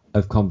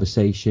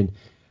conversation.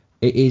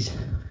 It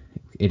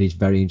is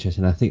very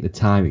interesting. I think the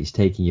time it's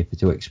taking you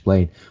to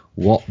explain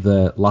what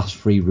the last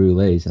 3 rule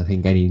is, I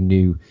think any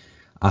new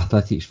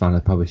athletics fan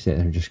would probably sit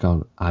there and just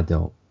gone, I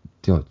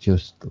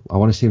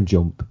want to see him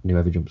jump, and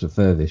whoever jumps the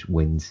furthest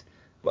wins.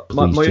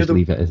 Please just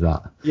leave it as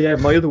that. Yeah,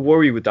 my other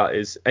worry with that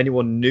is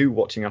anyone new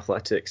watching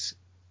athletics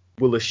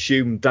will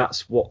assume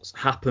that's what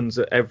happens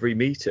at every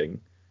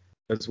meeting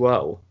as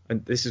well.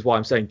 And this is why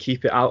I'm saying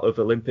keep it out of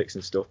Olympics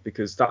and stuff,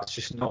 because that's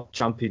just not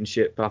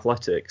championship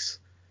athletics.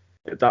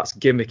 That's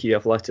gimmicky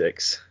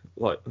athletics,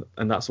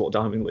 and that's what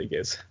Diamond League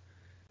is.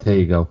 There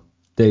you go.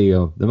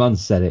 The man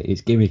said it.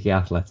 It's gimmicky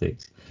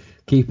athletics.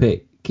 Keep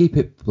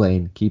it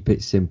plain, keep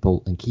it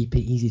simple, and keep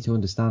it easy to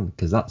understand,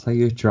 because that's how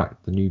you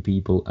attract the new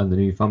people and the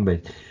new fan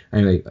base.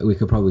 Anyway, we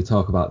could probably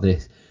talk about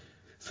this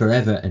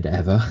forever and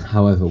ever.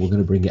 However, we're going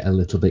to bring it a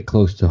little bit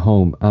close to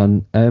home.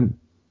 And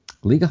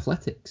league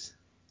athletics.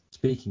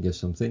 Speaking of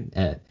something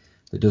that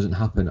doesn't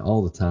happen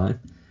all the time.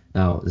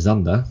 Now,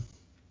 Xander,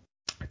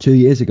 2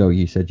 years ago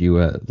you said you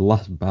were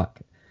last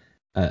back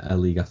at a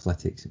league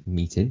athletics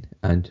meeting,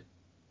 and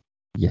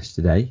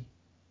yesterday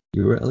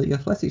you were at a league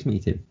athletics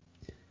meeting.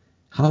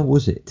 How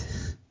was it?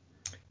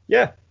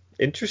 Yeah,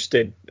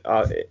 interesting.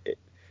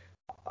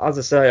 As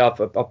I say,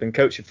 I've been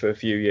coaching for a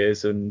few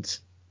years, and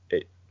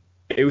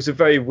it was a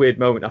very weird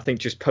moment. I think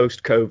just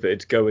post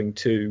COVID, going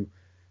to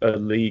a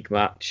league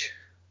match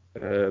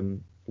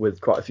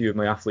with quite a few of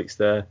my athletes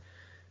there,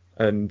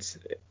 and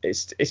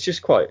it's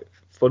just quite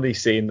funny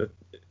seeing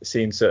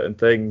certain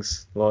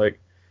things, like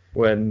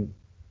when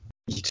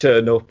you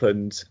turn up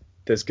and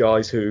there's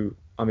guys who,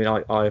 I mean,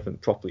 I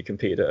haven't properly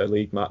competed at a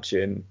league match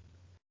in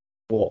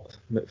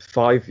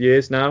 5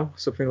 years now,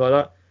 something like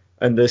that,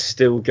 and there's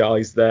still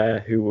guys there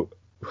who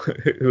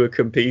are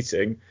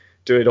competing,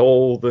 doing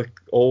all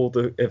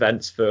the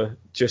events for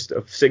just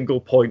a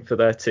single point for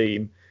their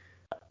team,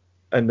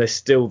 and they're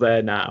still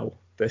there now.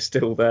 They're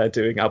still there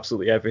doing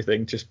absolutely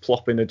everything, just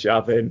plopping a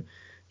jab in,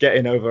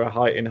 getting over a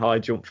height in high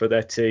jump for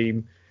their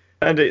team,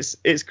 and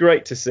it's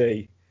great to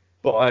see.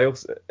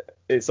 But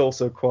it's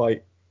also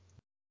quite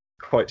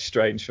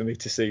strange for me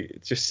to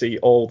see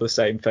all the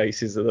same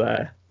faces are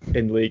there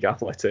in league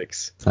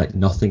athletics. It's like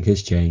nothing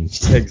has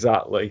changed.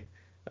 Exactly.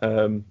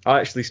 I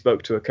actually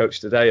spoke to a coach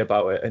today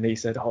about it, and he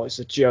said, "Oh, it's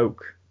a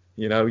joke.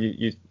 You know,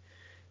 you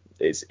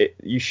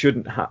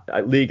shouldn't have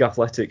league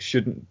athletics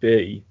shouldn't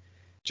be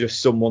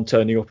just someone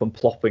turning up and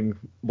plopping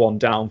one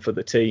down for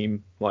the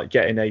team, like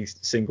getting a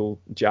single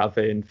jab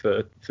in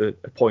for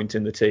a point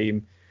in the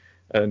team,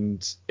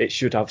 and it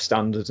should have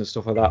standards and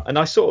stuff like that." And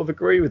I sort of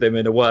agree with him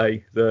in a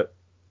way that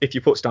if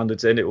you put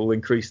standards in, it will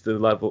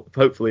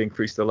hopefully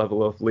increase the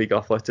level of league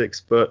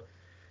athletics. But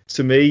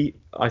to me,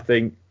 I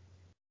think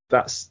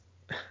that's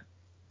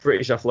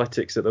British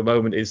athletics at the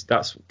moment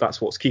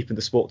that's what's keeping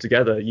the sport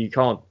together. You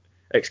can't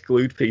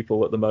exclude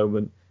people at the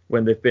moment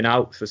when they've been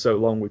out for so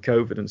long with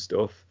COVID and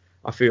stuff.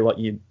 I feel like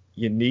you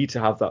need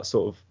to have that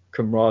sort of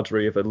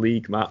camaraderie of a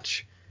league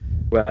match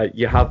where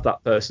you have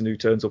that person who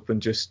turns up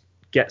and just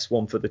gets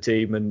one for the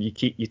team, and you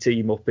keep your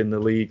team up in the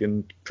league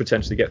and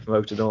potentially get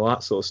promoted and all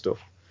that sort of stuff.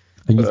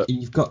 And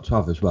you've got to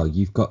have as well.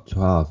 You've got to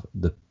have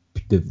the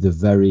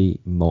very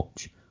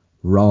much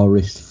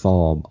rawest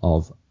form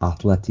of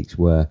athletics,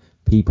 where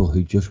people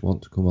who just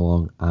want to come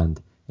along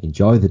and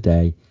enjoy the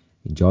day,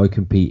 enjoy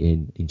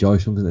competing, enjoy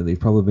something that they've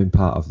probably been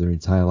part of their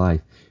entire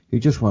life, who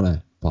just want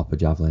to pop a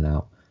javelin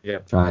out,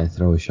 try and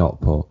throw a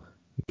shot put,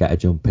 get a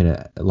jump in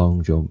a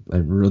long jump,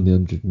 and run the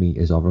 100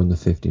 metres or run the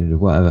 1500,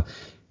 whatever.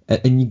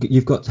 And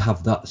you've got to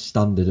have that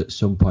standard at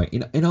some point.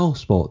 In all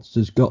sports,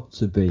 there's got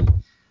to be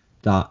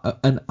that,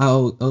 and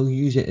I'll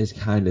use it as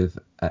kind of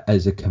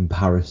as a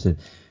comparison,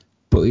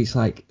 but it's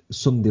like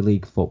Sunday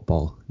League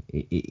football.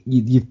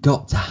 You've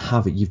got to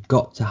have it. You've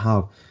got to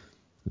have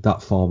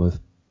that form of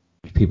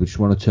people just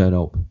want to turn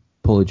up,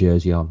 pull a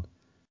jersey on,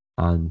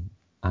 and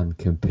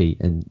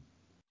compete. And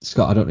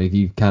Scott, I don't know if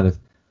you kind of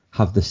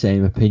have the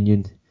same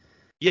opinion.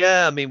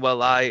 Yeah, I mean,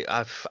 well,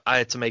 I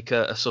had to make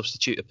a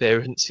substitute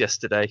appearance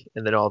yesterday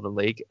in the Northern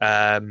League.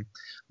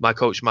 My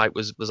coach Mike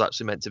was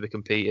actually meant to be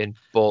competing,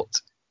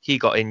 but he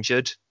got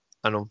injured,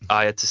 and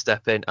I had to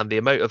step in. And the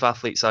amount of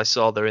athletes I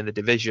saw there in the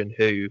division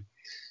who,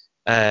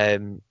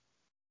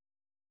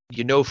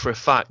 you know for a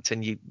fact,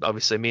 and you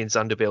obviously me and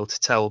Xander be able to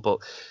tell, but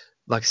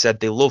like I said,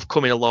 they love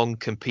coming along,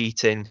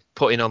 competing,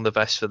 putting on the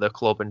vest for their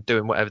club and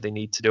doing whatever they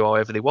need to do,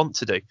 however they want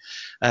to do.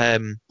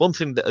 One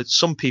thing that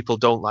some people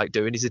don't like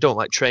doing is they don't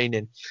like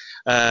training.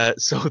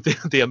 So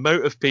the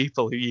amount of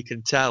people who you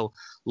can tell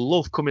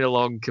love coming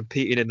along,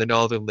 competing in the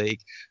Northern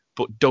League,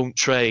 but don't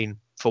train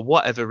for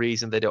whatever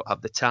reason. They don't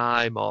have the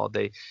time, or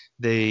they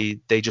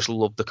just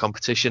love the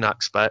competition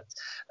aspect.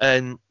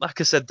 And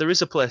like I said, there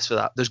is a place for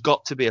that. There's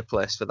got to be a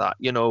place for that.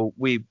 You know,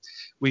 we've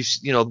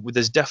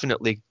there's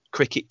definitely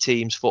cricket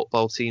teams,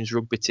 football teams,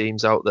 rugby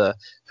teams out there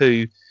who,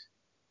 you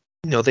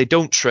know, they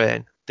don't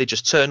train. They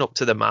just turn up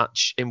to the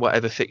match in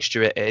whatever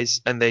fixture it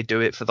is, and they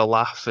do it for the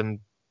laugh and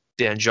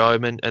the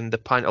enjoyment and the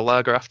pint of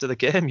lager after the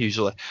game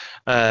usually.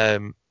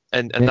 And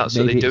that's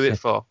what they do it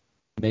for.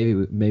 Maybe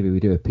we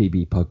do a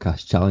PB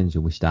podcast challenge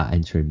and we start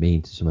entering me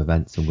into some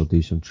events and we'll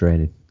do some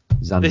training.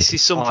 Xander, this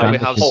is something we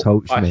have.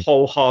 I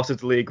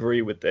wholeheartedly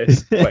agree with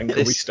this. When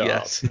can we start?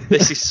 Yes,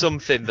 this is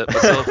something that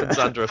myself and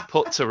Xander have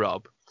put to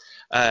Rob.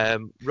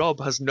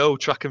 Rob has no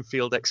track and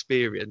field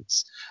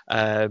experience.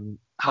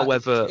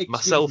 However,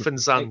 myself and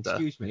Xander...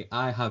 Excuse me,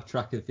 I have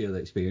track and field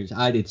experience.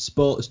 I did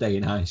sports day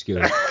in high school.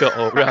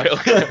 Right,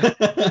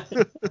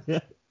 okay.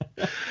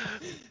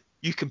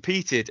 You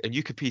competed, and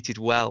you competed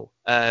well.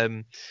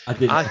 I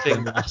didn't. I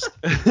think last.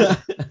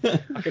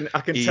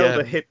 I can tell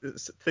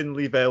the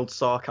thinly veiled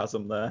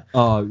sarcasm there.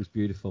 Oh, it was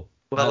beautiful.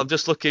 Well, I'm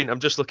just looking.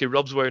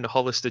 Rob's wearing a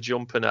Hollister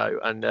jumper now,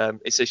 and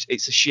it's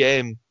a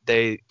shame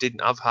they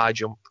didn't have high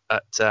jump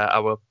at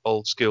our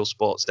old school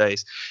sports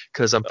days,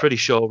 because I'm pretty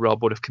sure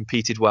Rob would have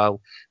competed well.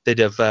 They'd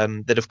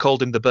have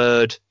called him the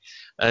Bird,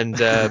 and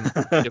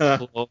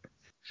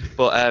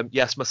but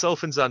yes,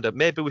 myself and Xander.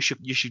 Maybe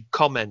you should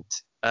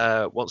comment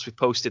once we've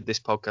posted this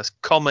podcast.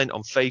 Comment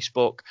on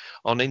Facebook,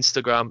 on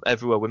Instagram,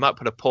 everywhere. We might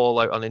put a poll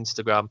out on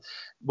Instagram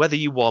whether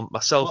you want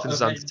myself and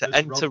Xander to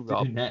enter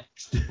Rob.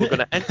 We're going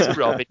to enter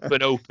Rob into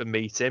an open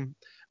meeting,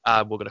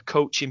 and we're going to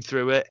coach him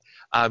through it,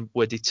 and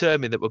we're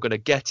determined that we're going to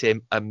get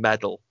him a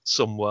medal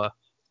somewhere.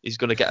 He's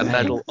going to get a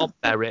medal on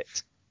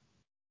merit,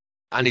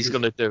 and he's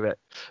going to do it.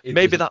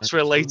 Maybe that's for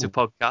a later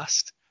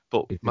podcast,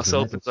 but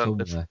myself and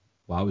Xander,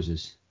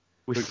 wowzers,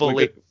 we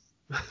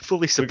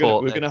fully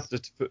support. We're going to have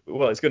to.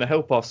 Well, it's going to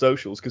help our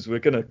socials because we're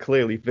going to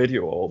clearly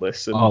video all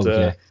this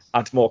and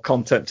add more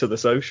content to the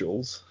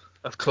socials.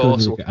 Of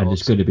course, and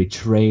there's going to be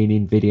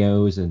training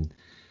videos, and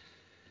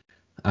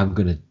I'm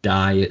going to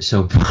die at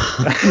some point.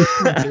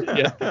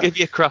 Yeah, we'll give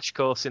you a crash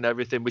course in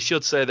everything. We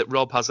should say that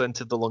Rob has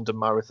entered the London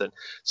Marathon,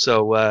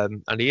 so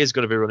and he is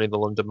going to be running the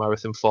London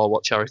Marathon for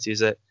what charity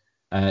is it?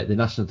 The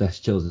National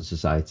Deaf Children's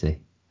Society.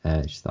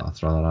 Just thought I'd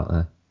throw that out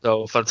there.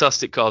 So,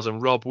 fantastic cause,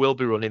 and Rob will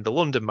be running the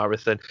London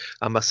Marathon,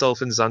 and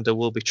myself and Xander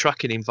will be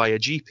tracking him via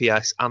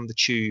GPS and the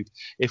tube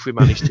if we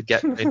manage to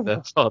get in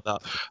there for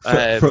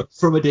that.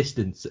 From a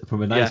distance,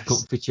 from a nice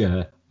comfy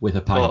chair with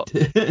a pint.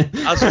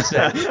 As we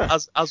said,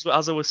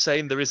 as I was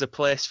saying, there is a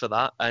place for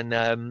that,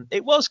 and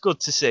it was good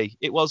to see.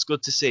 It was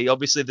good to see.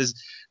 Obviously,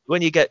 there's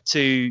when you get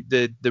to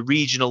the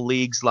regional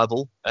leagues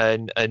level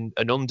and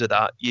under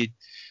that,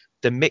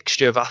 the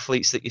mixture of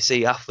athletes that you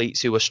see,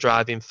 athletes who are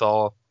striving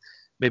for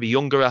maybe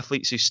younger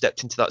athletes who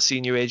stepped into that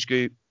senior age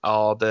group,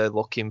 or they're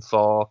looking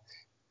for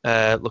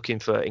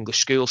English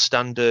school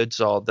standards,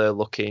 or they're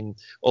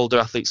older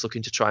athletes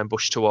looking to try and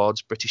push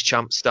towards British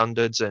champ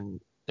standards and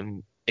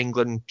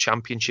England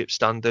championship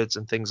standards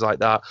and things like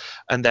that,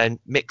 and then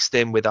mixed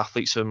in with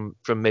athletes from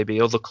maybe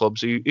other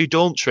clubs who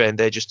don't train,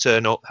 they just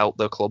turn up, help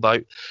their club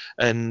out,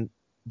 and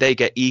they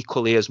get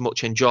equally as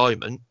much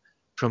enjoyment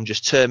from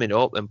just turning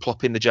up and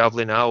plopping the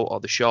javelin out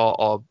or the shot,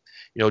 or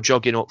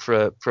jogging up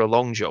for a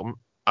long jump,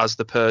 as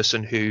the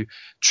person who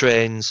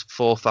trains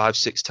 4, 5,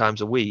 6 times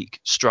a week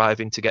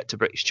striving to get to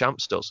British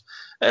champs does.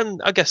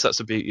 And I guess that's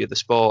the beauty of the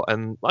sport,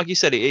 and like you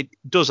said, it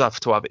does have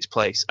to have its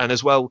place. And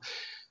as well,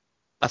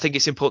 I think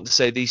it's important to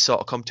say these sort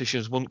of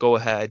competitions wouldn't go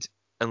ahead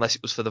unless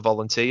it was for the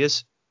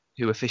volunteers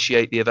who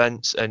officiate the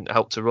events and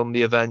help to run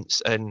the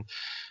events, and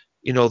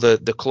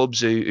the clubs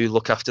who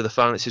look after the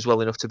finances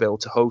well enough to be able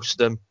to host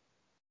them.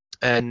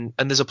 And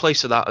there's a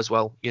place for that as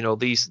well.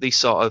 These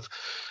sort of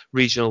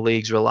regional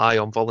leagues rely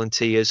on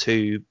volunteers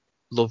who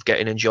love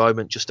getting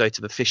enjoyment just out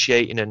of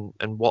officiating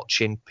and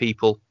watching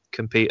people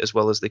compete as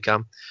well as they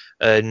can.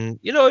 And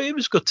it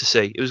was good to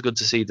see. It was good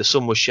to see. The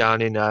sun was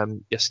shining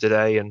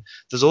yesterday, and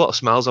there's a lot of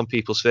smiles on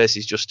people's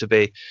faces just to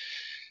be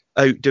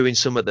out doing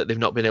something that they've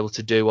not been able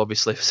to do,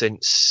 obviously,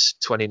 since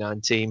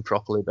 2019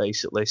 properly,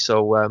 basically.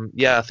 So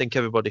I think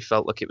everybody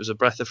felt like it was a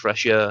breath of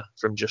fresh air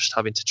from just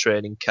having to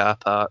train in car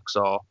parks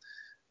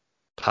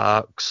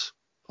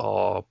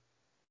or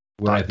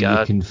wherever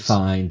you can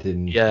find,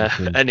 and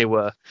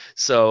anywhere.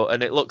 So,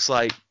 and it looks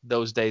like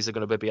those days are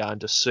going to be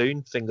behind us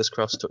soon. Fingers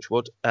crossed, touch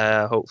wood,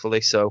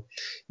 hopefully. So,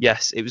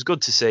 yes, it was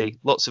good to see.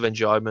 Lots of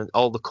enjoyment.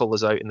 All the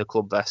colours out in the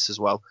club vests as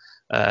well.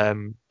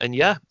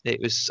 It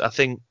was. I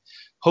think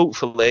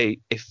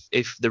hopefully,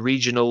 if the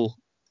regional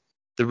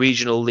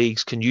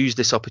leagues can use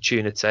this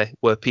opportunity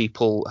where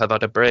people have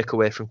had a break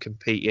away from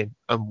competing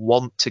and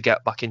want to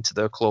get back into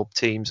their club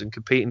teams and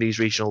compete in these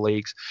regional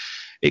leagues,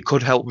 it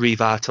could help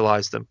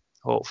revitalise them.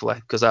 Hopefully,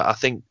 because I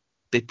think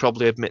they'd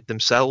probably admit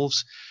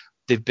themselves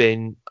they've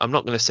been. I'm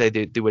not going to say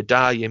they were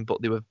dying,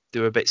 but they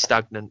were a bit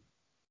stagnant.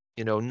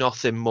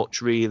 Nothing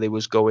much really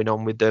was going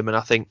on with them, and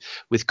I think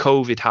with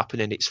COVID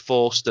happening, it's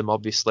forced them.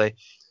 Obviously,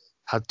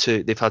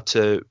 they've had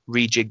to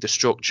rejig the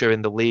structure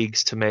in the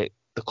leagues to make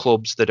the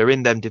clubs that are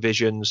in them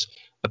divisions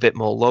a bit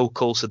more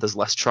local, so there's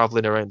less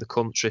travelling around the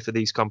country for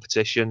these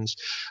competitions.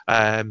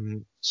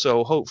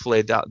 So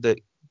hopefully that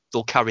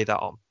they'll carry that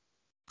on.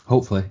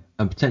 Hopefully,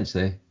 and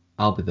potentially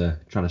I'll be there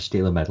trying to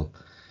steal a medal.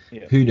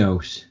 Yeah. Who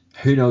knows?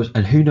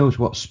 And who knows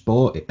what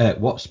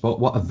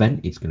event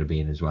it's going to be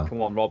in as well.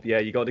 Come on, Rob. Yeah,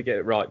 you got to get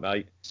it right,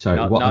 mate. Sorry,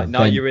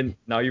 now you're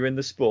in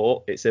the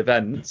sport. It's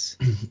events.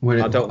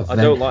 I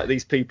don't like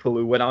these people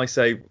who, when I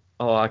say,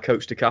 "Oh, I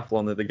coach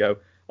decathlon," and they go,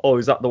 "Oh,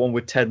 is that the one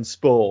with 10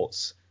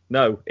 sports?"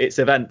 No, it's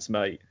events,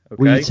 mate.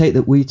 Okay.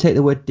 Will you take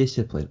the word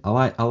discipline?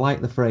 I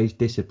like the phrase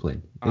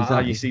discipline.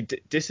 You see,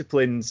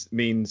 disciplines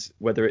means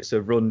whether it's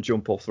a run,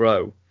 jump, or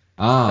throw.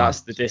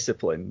 That's the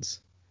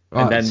disciplines.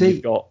 Right, and then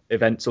you've got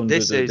events under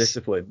the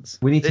disciplines.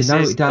 We need to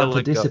narrow it down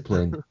to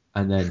discipline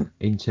and then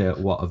into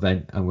what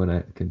event I'm going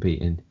to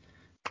compete in.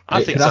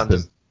 I think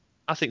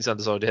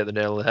Xander's already hit the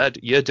nail on the head.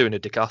 You're doing a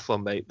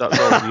decathlon, mate. That's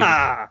all you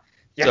need.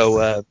 Yes.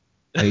 So,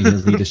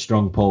 you need a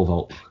strong pole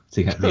vault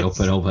to get me up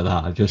and over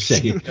that. I'm just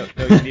saying.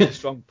 No, you need a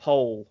strong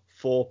pole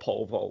for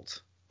pole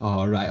vault.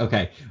 Oh, right.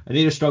 Okay. I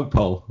need a strong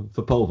pole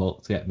for pole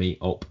vault to get me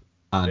up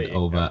and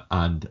over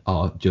and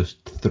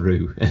just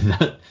through.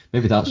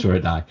 Maybe that's where I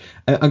die.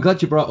 I'm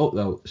glad you brought up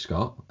though,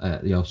 Scott,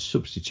 your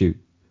substitute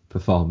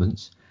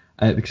performance,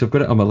 because I've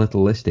got it on my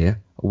little list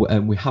here.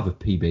 And we have a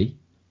PB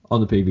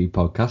on the PB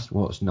podcast.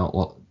 What's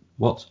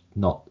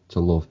not to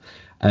love?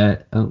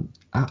 I'm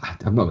not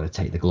going to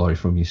take the glory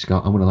from you,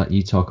 Scott. I'm going to let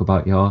you talk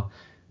about your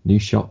new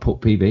shot put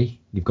PB.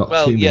 You've got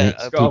Well, 2 yeah,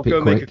 minutes. I've Keep I'll it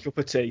go quick. make a cup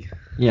of tea.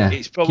 Yeah,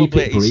 it's probably keep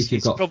it brief. You've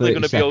it's got probably 30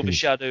 going to be seconds.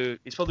 overshadowed.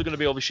 It's probably going to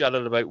be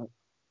overshadowed about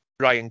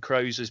Ryan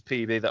Krauser's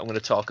PB that I'm going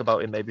to talk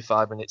about in maybe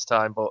 5 minutes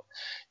time. But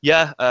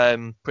yeah,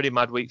 pretty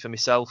mad week for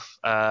myself.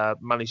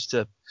 Managed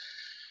to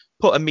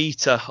put a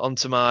meter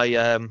onto my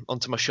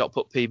shot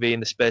put PB in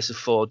the space of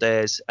 4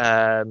 days.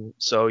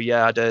 So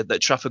yeah, I had the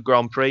Trafford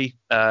Grand Prix,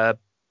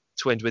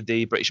 twinned with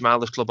the British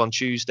Milers Club on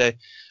Tuesday,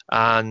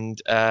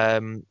 and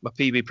my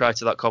PB prior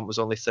to that comp was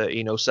only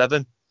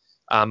 13:07.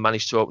 And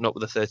managed to open up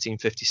with a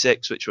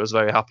 13:56, which I was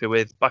very happy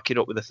with. Back it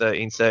up with a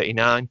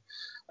 13:39,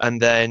 and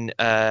then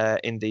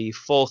in the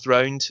fourth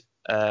round,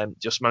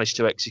 just managed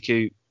to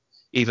execute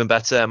even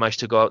better. I managed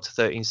to go out to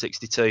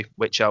 13:62,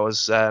 which I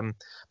was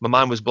my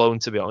mind was blown,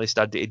 to be honest.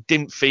 It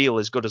didn't feel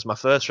as good as my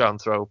first round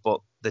throw, but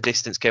the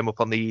distance came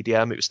up on the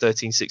EDM. It was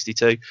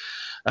 13:62,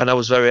 and I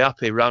was very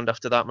happy. Round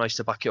after that, managed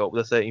to back it up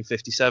with a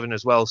 13:57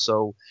 as well.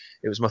 So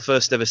it was my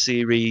first ever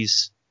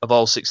series of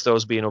all 6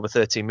 throws being over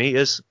 13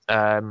 meters.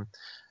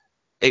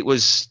 I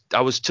was,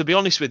 to be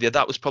honest with you,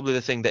 that was probably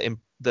the thing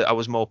that I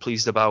was more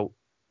pleased about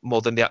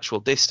more than the actual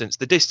distance.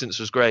 The distance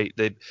was great.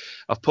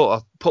 I've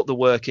put the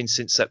work in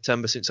since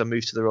September, since I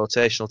moved to the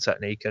rotational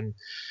technique, and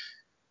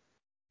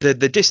the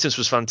distance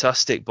was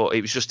fantastic, but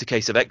it was just a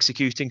case of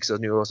executing because I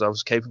knew I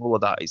was capable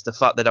of that. It's the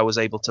fact that I was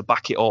able to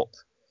back it up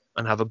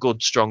and have a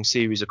good, strong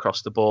series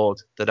across the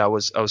board that I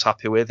was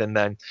happy with. And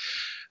then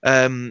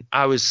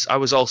I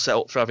was all set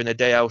up for having a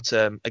day out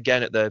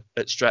again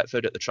at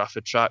Stretford at the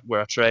Trafford track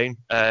where I train.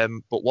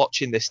 But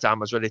watching this time,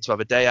 I was ready to have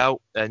a day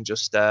out and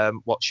just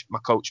watch my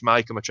coach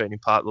Mike and my training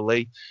partner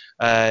Lee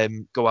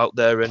go out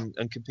there and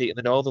compete in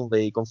the Northern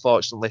League.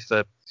 Unfortunately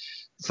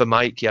for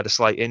Mike, he had a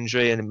slight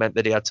injury and it meant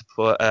that he had to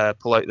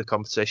pull out the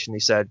competition. He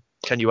said,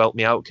 "Can you help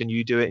me out? Can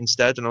you do it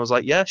instead?" And I was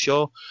like, "Yeah,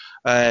 sure."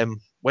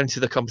 Went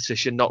to the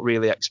competition not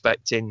really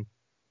expecting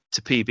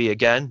to PB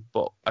again,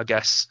 but I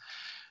guess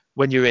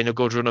when you're in a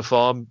good run of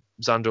form,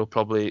 Xander will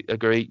probably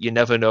agree, you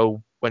never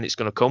know when it's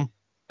going to come.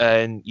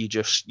 And you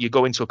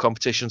go into a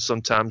competition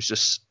sometimes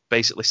just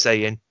basically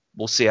saying,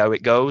 we'll see how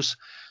it goes.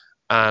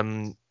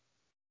 The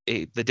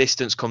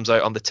distance comes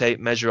out on the tape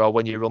measure or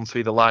when you run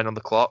through the line on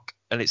the clock,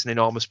 and it's an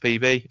enormous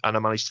PB. And I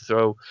managed to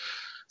throw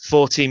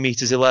 14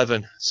 meters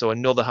 11, so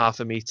another half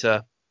a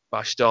meter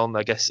bashed on,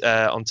 I guess,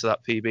 onto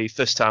that PB.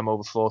 First time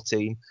over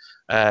 14.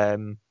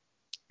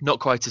 Not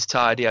quite as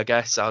tidy, I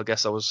guess. I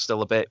was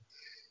still a bit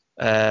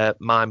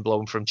mind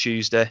blown from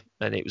Tuesday,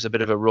 and it was a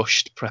bit of a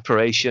rushed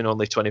preparation,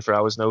 only 24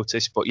 hours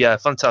notice. But yeah,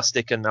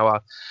 fantastic. And now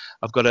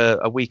I've got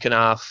a week and a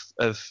half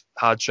of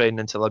hard training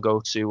until I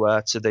go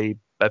to the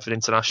Bedford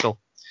International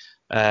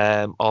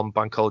on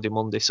Bank Holiday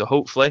Monday. So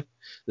hopefully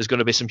there's going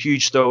to be some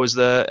huge throwers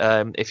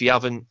there. If you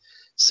haven't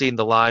seen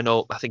the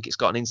lineup, I think it's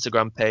got an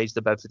Instagram page,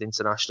 the Bedford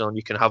International, and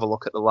you can have a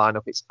look at the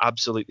lineup. It's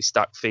absolutely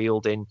stacked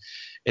field in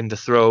the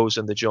throws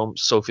and the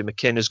jumps. Sophie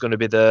McKinnon is going to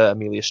be there.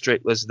 Amelia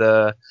Strickler's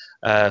there.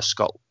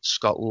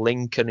 Scott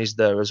Lincoln is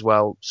there as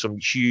well. Some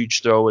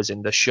huge throwers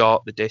in the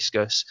shot, the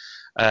discus.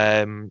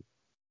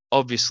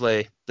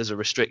 Obviously, there's a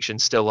restriction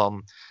still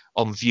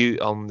on view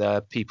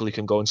on people who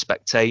can go and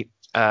spectate.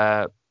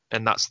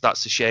 And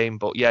that's a shame.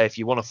 But yeah, if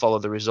you want to follow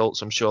the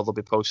results, I'm sure they'll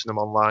be posting them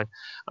online.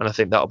 And I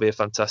think that'll be a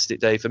fantastic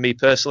day. For me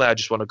personally, I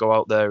just want to go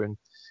out there and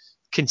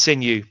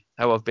continue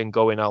how I've been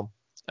going on.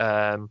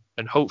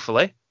 And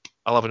hopefully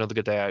I'll have another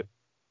good day out.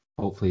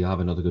 Hopefully you'll have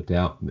another good day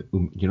out.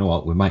 You know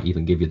what? We might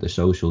even give you the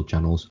social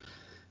channels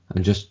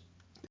and just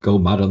go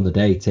mad on the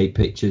day. Take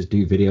pictures,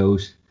 do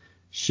videos,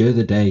 share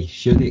the day,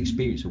 share the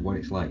experience of what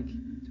it's like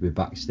to be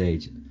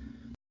backstage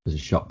as a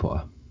shot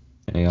putter.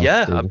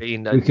 Yeah, I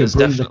mean, we can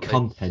bring definitely the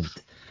content.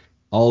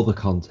 All the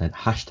content,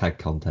 hashtag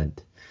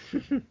content.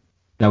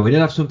 Now, we did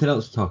have something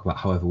else to talk about,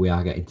 however, we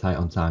are getting tight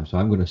on time, so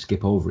I'm going to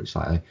skip over it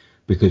slightly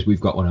because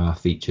we've got one of our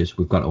features,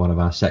 we've got one of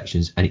our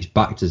sections, and it's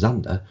back to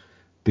Xander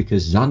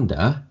because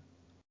Xander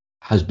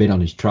has been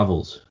on his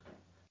travels,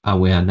 and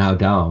we are now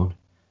down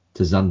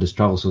to Xander's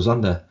travels. So,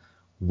 Xander,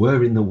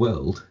 where in the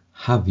world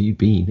have you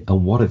been,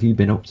 and what have you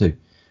been up to?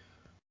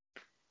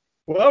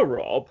 Well,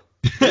 Rob,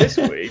 this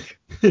week,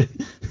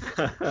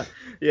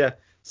 yeah,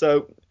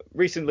 so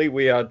recently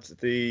we had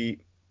the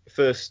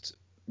first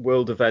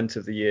world event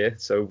of the year,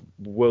 so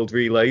World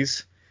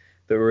Relays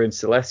that were in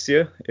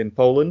Silesia in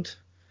Poland,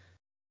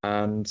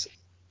 and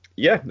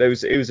yeah, it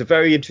was a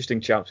very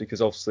interesting chat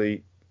because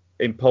obviously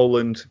in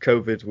Poland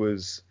COVID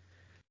was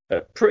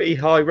at pretty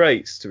high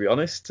rates, to be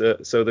honest,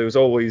 so there was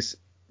always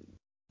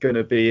going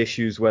to be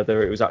issues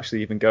whether it was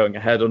actually even going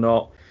ahead or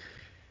not.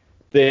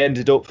 They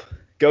ended up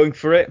going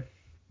for it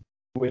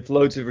with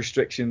loads of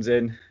restrictions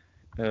in,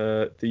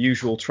 the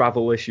usual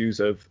travel issues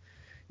of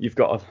you've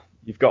got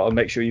to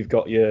make sure you've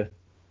got your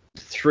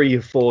 3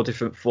 or 4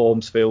 different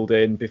forms filled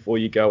in before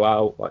you go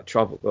out,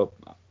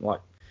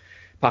 like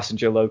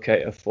passenger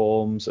locator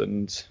forms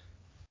and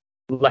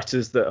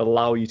letters that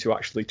allow you to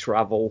actually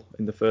travel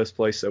in the first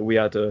place. So we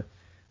had an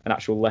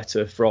actual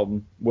letter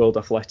from World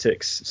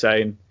Athletics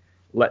saying,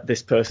 "Let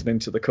this person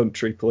into the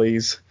country,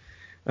 please,"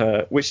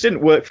 which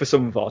didn't work for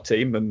some of our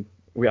team, and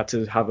we had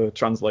to have a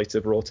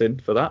translator brought in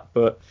for that.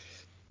 But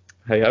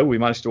hey ho, we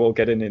managed to all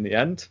get in the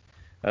end.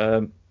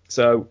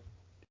 So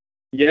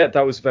yeah,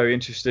 that was very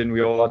interesting.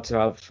 We all had to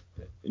have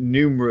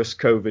numerous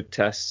COVID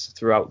tests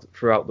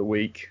throughout the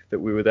week that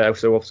we were there.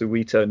 So obviously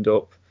we turned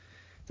up.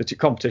 The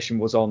competition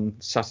was on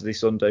Saturday,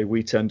 Sunday.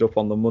 We turned up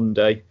on the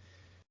Monday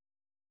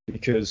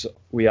because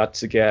we had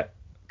to get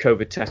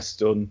COVID tests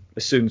done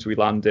as soon as we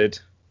landed.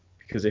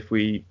 Because if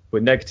we were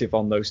negative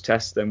on those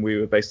tests, then we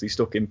were basically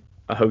stuck in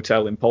a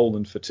hotel in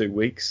Poland for 2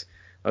 weeks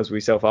as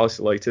we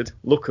self-isolated.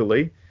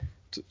 Luckily,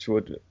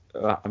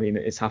 I mean,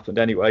 it's happened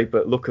anyway,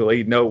 but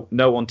luckily no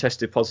one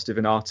tested positive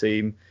in our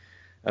team.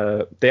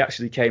 They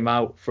actually came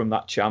out from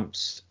that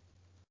champs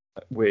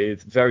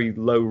with very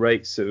low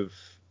rates of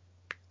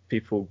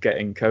people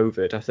getting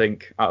COVID. I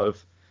think I'm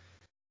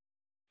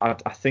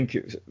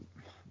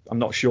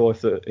not sure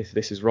if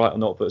this is right or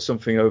not, but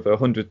something over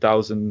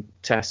 100,000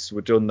 tests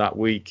were done that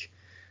week.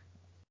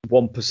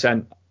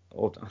 1%,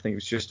 or I think it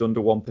was just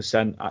under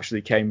 1%,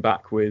 actually came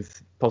back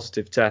with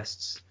positive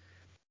tests,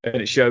 and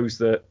it shows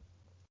that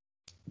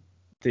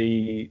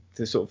the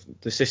sort of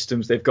the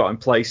systems they've got in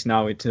place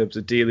now in terms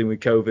of dealing with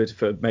COVID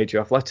for major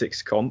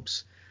athletics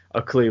comps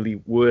are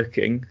clearly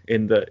working.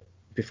 In that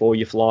before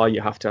you fly, you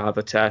have to have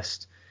a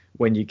test.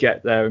 When you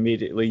get there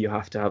immediately, you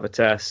have to have a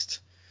test.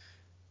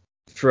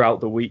 Throughout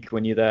the week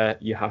when you're there,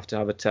 you have to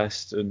have a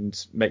test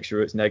and make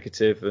sure it's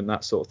negative and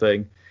that sort of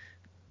thing.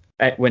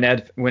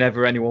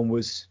 Whenever anyone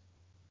was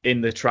in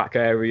the track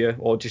area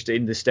or just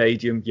in the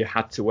stadium, you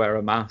had to wear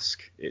a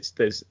mask.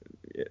 There's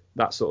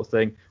that sort of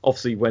thing.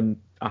 Obviously, when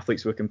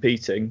athletes were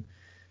competing,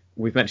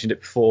 we've mentioned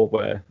it before,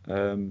 where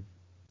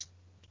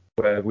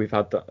we've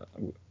had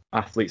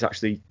athletes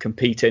actually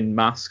compete in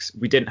masks.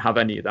 We didn't have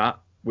any of that,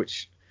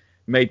 which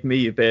made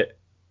me a bit,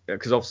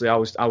 because obviously I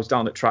was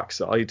down at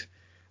trackside,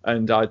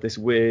 and I had this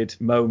weird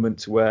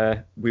moment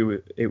where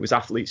it was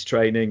athletes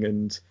training,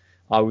 and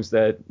I was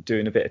there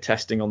doing a bit of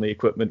testing on the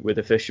equipment with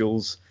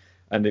officials,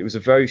 and it was a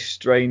very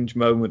strange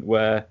moment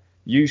where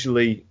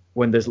usually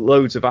when there's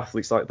loads of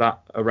athletes like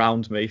that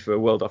around me for a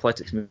World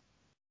Athletics,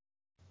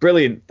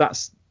 brilliant,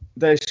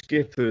 there's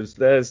skippers,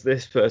 there's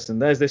this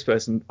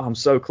person, I'm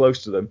so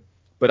close to them.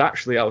 But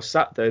actually I was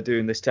sat there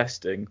doing this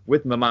testing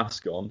with my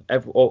mask on,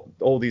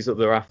 all these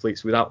other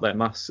athletes without their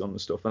masks on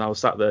and stuff, and I was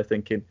sat there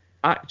thinking,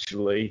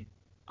 actually,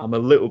 I'm a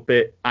little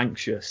bit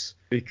anxious,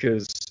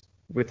 because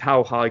with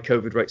how high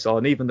COVID rates are,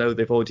 and even though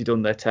they've already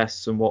done their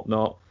tests and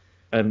whatnot,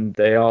 and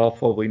they are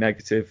probably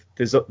negative,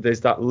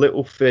 there's that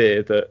little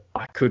fear that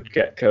I could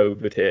get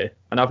COVID here.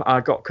 And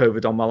I got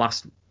COVID on my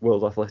last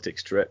World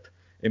Athletics trip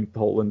in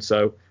Poland,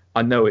 so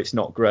I know it's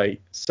not great.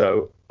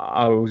 So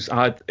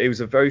it was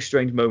a very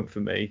strange moment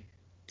for me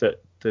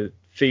that the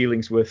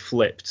feelings were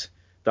flipped,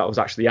 that I was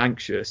actually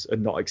anxious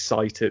and not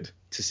excited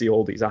to see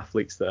all these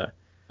athletes there.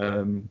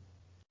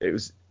 It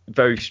was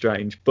very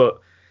strange,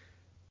 but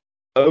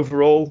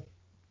overall,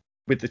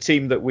 with the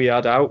team that we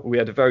had out, we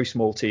had a very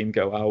small team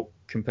go out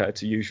compared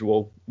to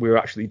usual. We were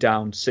actually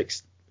down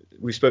 6. We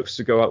were supposed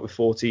to go out with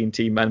 14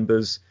 team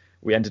members.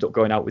 We ended up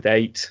going out with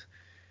 8.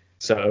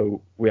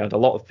 So we had a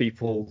lot of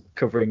people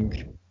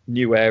covering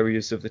new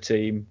areas of the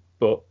team.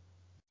 But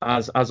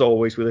as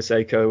always with a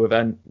Seiko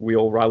event, we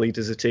all rallied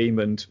as a team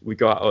and we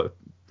got a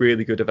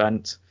really good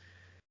event.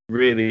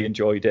 Really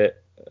enjoyed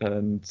it.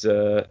 And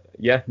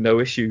no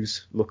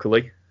issues,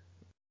 luckily,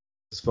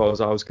 as far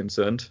as I was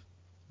concerned,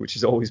 which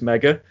is always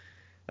mega.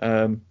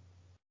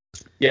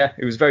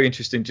 It was very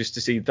interesting just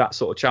to see that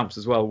sort of champs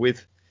as well.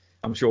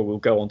 I'm sure we'll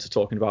go on to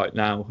talking about it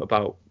now,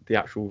 about the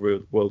actual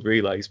World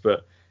Relays,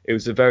 but it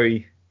was a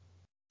very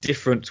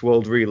different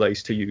World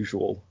Relays to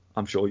usual.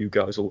 I'm sure you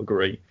guys will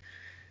agree,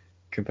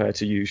 compared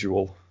to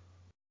usual.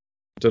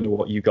 I don't know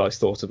what you guys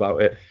thought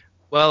about it.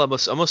 Well, I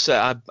must say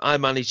I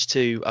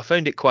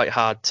found it quite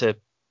hard to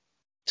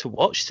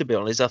watch, to be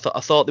honest. I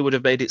thought they would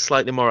have made it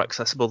slightly more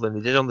accessible than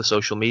they did on the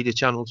social media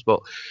channels, but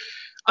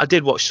I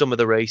did watch some of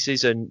the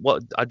races, and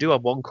what I do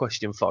have one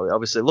question for you.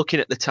 Obviously, looking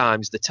at the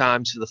times for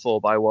the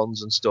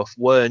 4x1s and stuff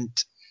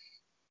weren't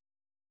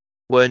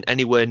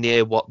anywhere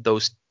near what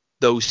those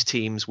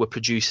teams were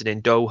producing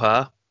in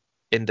Doha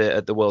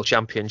at the World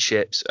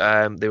Championships.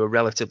 They were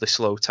relatively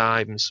slow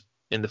times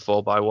in the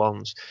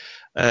 4x1s,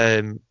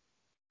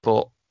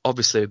 but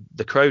obviously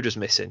the crowd was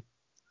missing.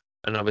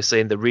 And obviously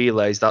in the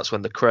relays, that's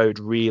when the crowd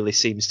really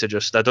seems to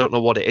just, I don't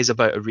know what it is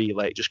about a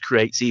relay, it just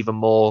creates even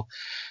more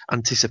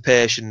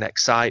anticipation and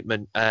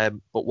excitement. But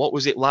what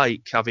was it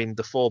like having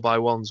the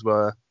 4x1s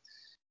where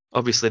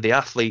obviously the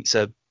athletes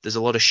there's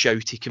a lot of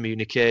shouty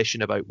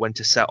communication about when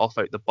to set off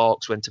out the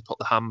box, when to put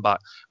the hand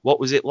back. What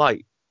was it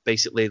like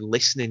basically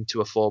listening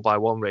to a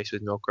 4x1 race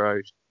with no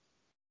crowd?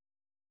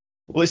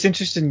 Well, it's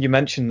interesting you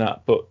mentioned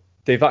that, but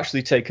they've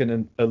actually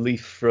taken a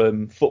leaf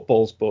from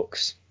football's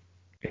books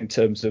in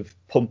terms of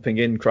pumping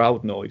in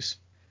crowd noise.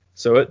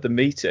 So at the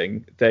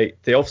meeting, they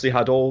obviously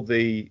had all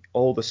the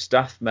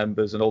staff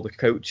members and all the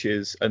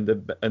coaches and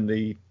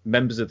the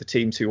members of the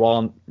teams who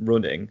aren't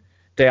running.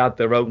 They had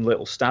their own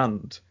little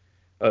stand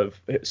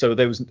so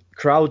there was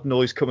crowd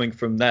noise coming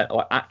from there,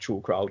 like actual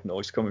crowd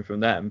noise coming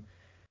from them.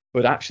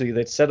 but actually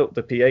they'd set up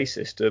the PA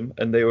system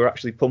and they were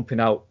actually pumping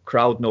out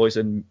crowd noise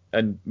and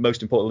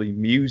most importantly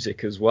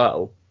music as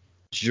well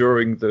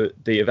during the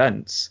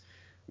events,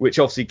 which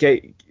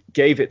obviously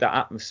gave it that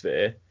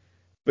atmosphere.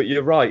 But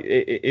you're right,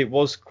 it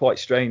was quite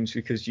strange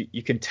because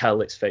you can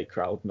tell it's fake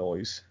crowd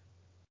noise.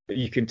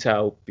 You can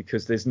tell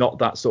because there's not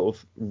that sort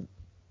of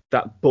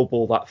that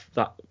bubble,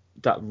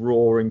 that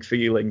roaring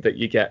feeling that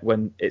you get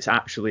when it's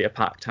actually a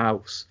packed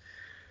house.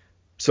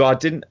 So I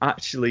didn't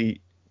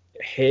actually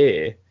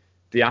hear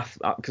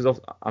because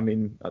I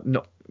mean,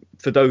 not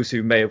for those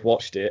who may have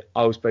watched it,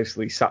 I was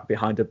basically sat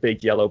behind a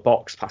big yellow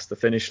box past the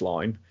finish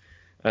line,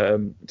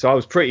 so I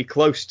was pretty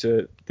close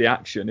to the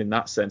action in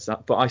that sense.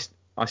 But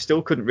I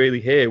still couldn't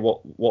really hear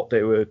what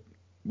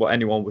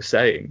anyone was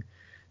saying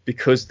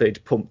because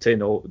they'd pumped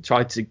in or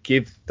tried to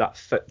give that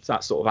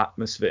sort of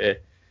atmosphere,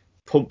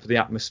 pump the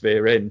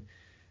atmosphere in.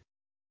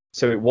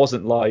 So it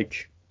wasn't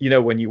like,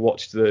 when you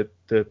watch the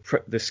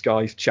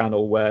Sky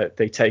channel where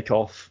they take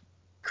off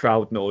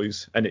crowd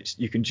noise and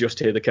you can just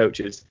hear the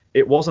coaches.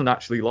 It wasn't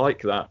actually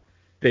like that.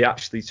 They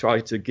actually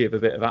tried to give a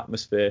bit of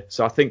atmosphere.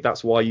 So I think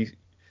that's why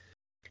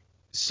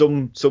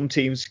some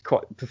teams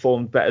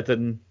performed better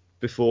than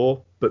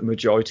before, but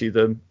majority of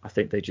them, I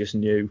think they just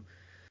knew,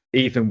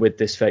 even with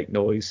this fake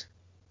noise,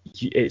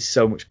 it's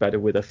so much better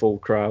with a full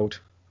crowd.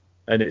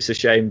 And it's a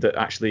shame that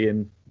actually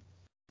in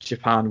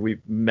Japan we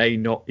may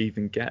not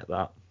even get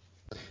that.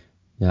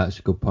 Yeah, that's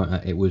a good point.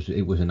 It was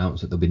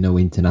announced that there'll be no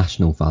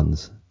international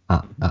fans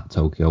at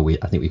Tokyo.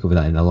 I think we covered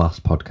that in the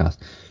last podcast.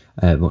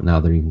 But now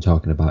they're even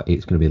talking about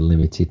it's going to be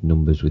limited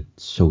numbers with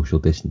social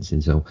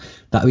distancing. So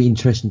that'll be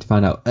interesting to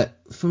find out.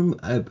 From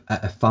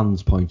a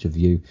fan's point of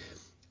view,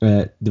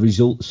 the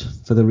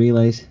results for the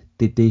relays,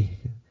 did they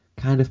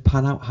kind of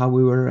pan out how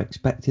we were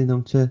expecting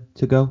them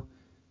to go?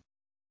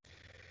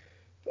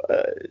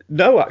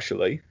 No,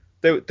 actually.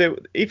 They,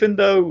 even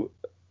though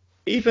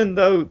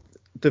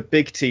the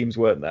big teams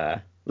weren't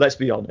there, let's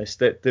be honest,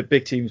 the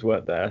big teams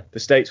weren't there. The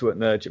States weren't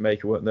there,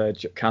 Jamaica weren't there,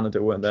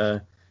 Canada weren't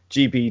there.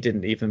 GB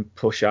didn't even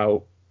push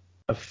out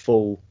a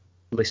full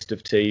list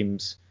of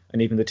teams,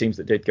 and even the teams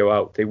that did go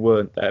out, they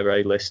weren't their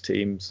A-list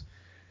teams.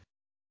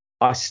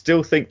 I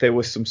still think there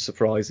were some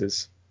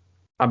surprises.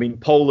 I mean,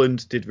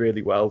 Poland did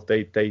really well.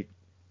 They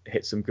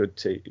hit some good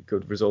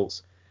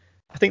results.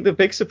 I think the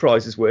big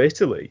surprises were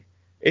Italy.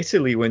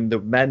 Italy, when the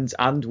men's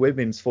and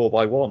women's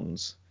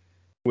 4x1s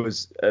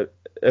was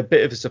a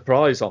bit of a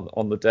surprise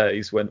on the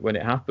days when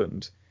it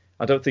happened.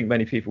 I don't think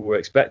many people were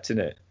expecting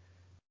it,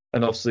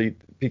 and obviously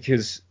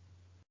because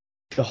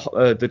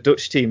the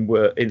Dutch team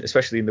were,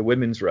 especially in the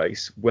women's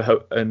race,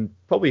 and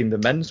probably in the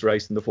men's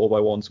race in the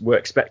 4x1s, were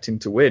expecting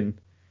to win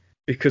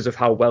because of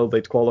how well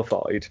they'd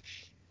qualified,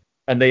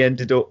 and they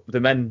ended up, the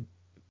men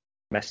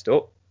messed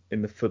up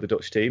for the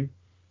Dutch team,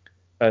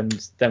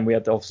 and then we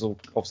had obviously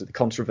the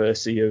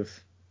controversy of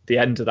the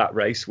end of that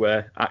race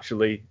where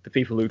actually the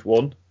people who'd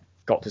won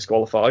got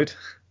disqualified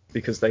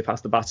because they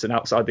passed the baton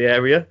outside the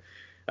area.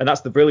 And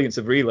that's the brilliance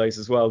of relays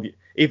as well.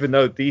 Even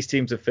though these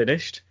teams have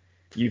finished,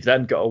 you've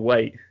then got to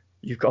wait.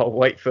 You've got to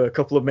wait for a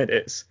couple of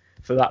minutes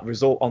for that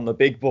result on the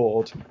big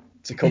board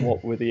to come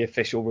up with the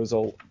official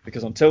result.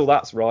 Because until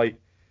that's right,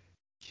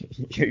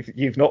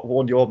 you've not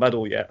won your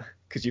medal yet,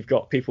 because you've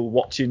got people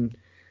watching,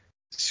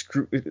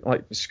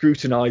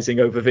 scrutinizing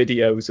over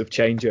videos of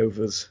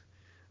changeovers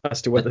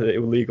as to whether they're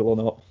illegal or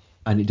not.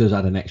 And it does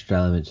add an extra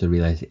element to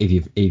relays.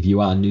 If you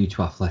are new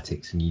to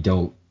athletics and you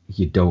don't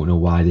know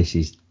why this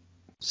is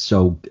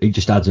so, it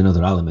just adds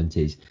another element.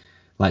 Is,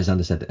 like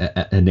Xander said,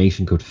 a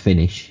nation could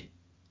finish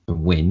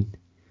and win,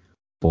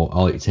 but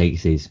all it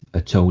takes is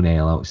a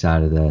toenail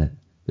outside of the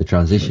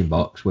transition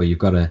box where you've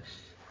got to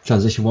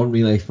transition one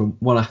relay from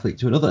one athlete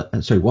to another.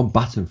 One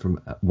baton from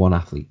one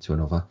athlete to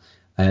another.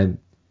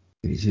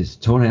 It's just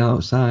a toenail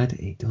outside.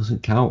 It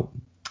doesn't count.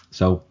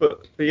 So,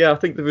 but yeah, I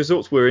think the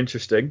results were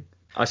interesting,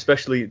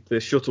 especially the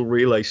shuttle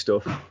relay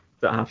stuff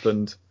that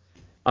happened.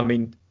 I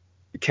mean,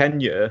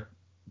 Kenya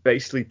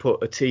basically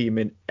put a team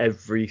in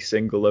every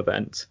single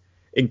event,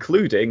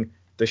 including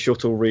the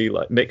shuttle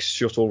relay, mixed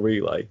shuttle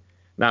relay.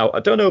 Now, I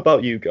don't know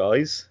about you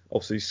guys.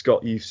 Obviously,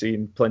 Scott, you've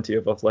seen plenty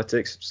of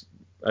athletics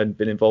and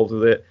been involved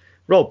with it.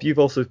 Rob, you've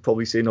also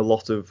probably seen a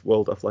lot of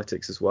world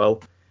athletics as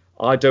well.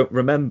 I don't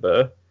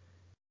remember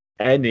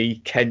any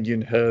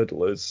Kenyan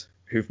hurdlers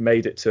who've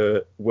made it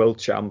to world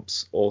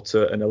champs or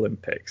to an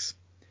Olympics.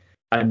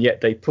 And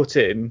yet they put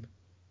in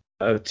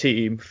a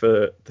team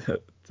for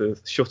the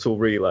shuttle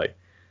relay.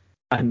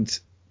 And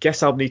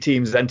guess how many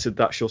teams entered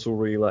that shuttle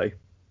relay?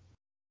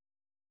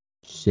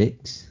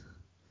 6.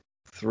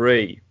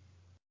 3.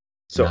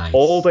 So nice.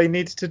 All they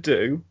needed to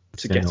do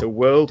to get a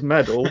world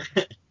medal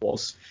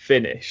was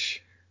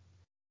finish.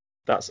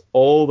 That's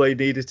all they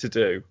needed to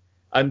do.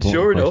 And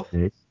sure enough,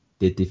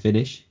 did they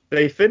finish?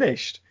 They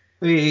finished.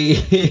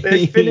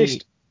 They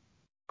finished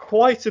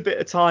quite a bit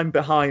of time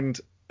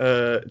behind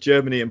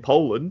Germany and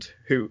Poland,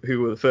 who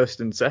were the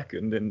first and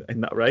second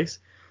in that race.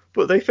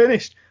 But they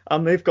finished,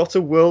 and they've got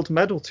a world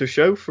medal to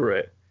show for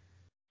it,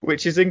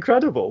 which is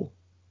incredible.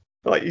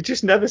 Like, you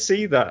just never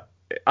see that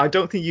I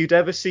don't think you'd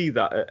ever see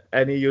that at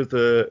any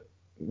other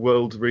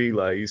world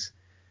relays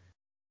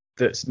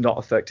that's not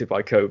affected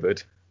by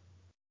COVID.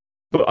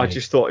 But I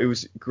just thought it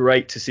was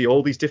great to see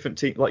all these different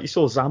teams. Like you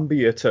saw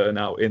Zambia turn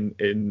out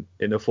in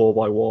a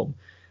 4x1,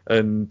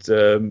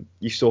 and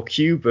you saw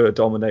Cuba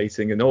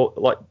dominating, and all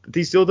like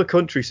these other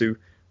countries who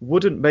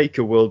wouldn't make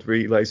a world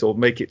relays or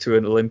make it to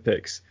an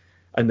Olympics,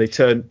 and they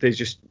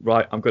just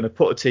right. I'm going to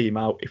put a team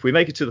out. If we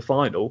make it to the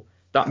final,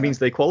 that means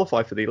they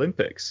qualify for the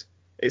Olympics.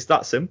 It's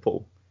that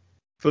simple.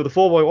 For the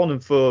 4x1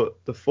 and for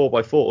the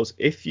 4x4s,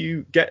 if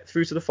you get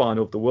through to the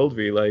final of the world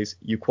relays,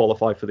 you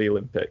qualify for the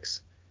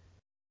Olympics.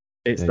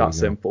 It's that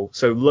simple.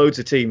 So loads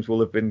of teams will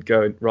have been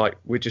going, right,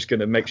 we're just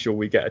going to make sure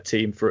we get a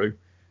team through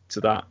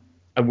to that.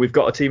 And we've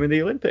got a team in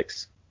the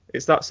Olympics.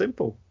 It's that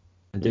simple.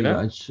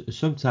 And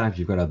sometimes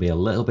you've got to be a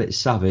little bit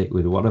savvy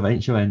with what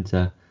events you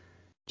enter,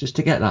 just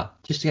to get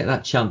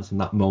that chance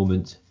and that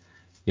moment.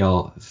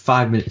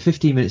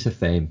 15 minutes of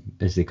fame,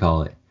 as they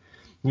call it.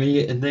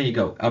 And there you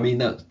go. I mean,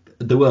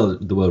 the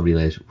world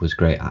relays was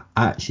great. I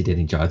actually did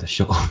enjoy the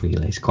shuttle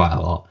relays quite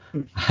a lot.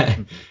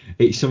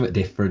 It's something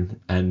different,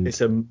 and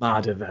it's a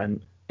mad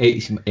event.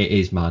 It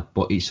is mad,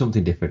 but it's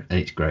something different, and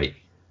it's great.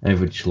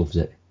 Everyone just loves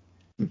it.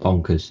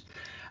 Bonkers.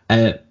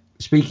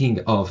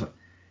 Speaking of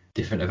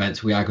different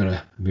events, we are going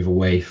to move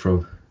away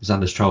from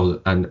Xander's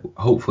travels, and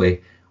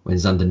hopefully when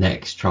Xander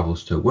next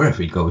travels to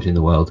wherever he goes in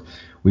the world,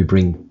 we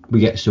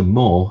get some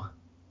more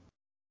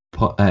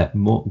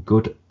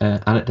good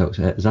anecdotes.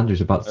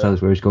 Xander's about to tell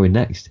us where he's going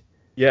next.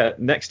 Yeah,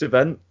 next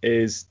event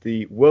is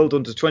the World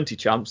Under-20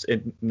 Champs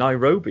in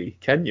Nairobi,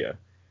 Kenya.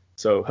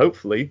 So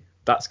hopefully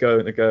that's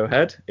going to go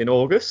ahead in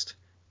August,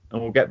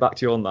 and we'll get back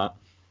to you on that.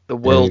 The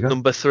world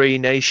number 3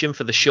 nation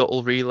for the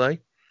shuttle relay.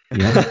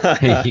 Yeah,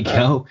 there you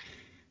go.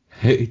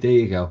 There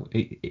you go.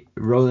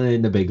 Rolling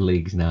in the big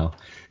leagues now.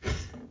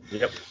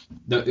 Yep.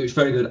 No, it was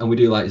very good, and we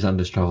do like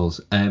Xander's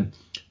travels.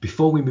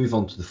 Before we move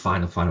on to the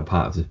final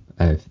part of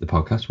the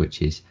podcast,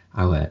 which is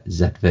our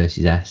Z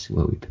versus S,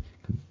 where we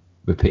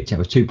pitch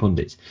out 2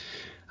 pundits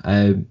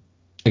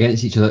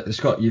against each other.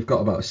 Scott, you've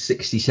got about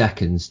 60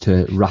 seconds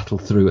to rattle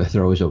through a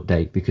throwers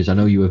update, because I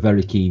know you were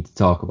very keen to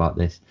talk about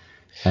this.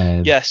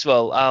 Yes,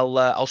 well,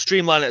 I'll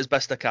streamline it as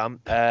best I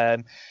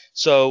can.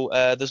 So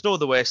there's no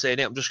other way of saying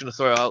it. I'm just going to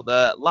throw it out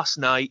there. Last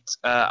night,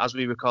 as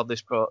we record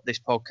this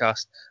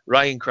podcast,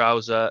 Ryan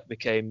Krauser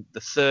became the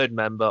 3rd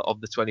member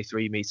of the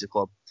 23-meter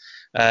club.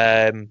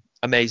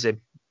 Amazing,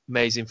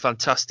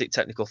 fantastic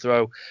technical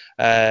throw.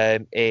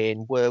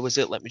 In where was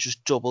it? Let me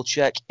just double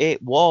check.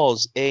 It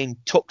was in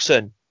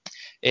Tucson,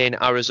 in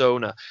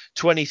Arizona.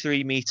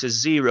 23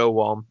 meters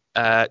 01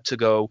 to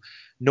go.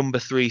 Number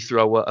 3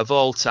 thrower of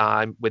all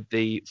time, with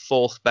the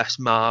 4th best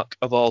mark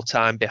of all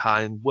time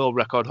behind world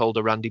record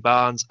holder Randy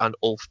Barnes and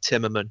Ulf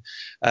Timmerman.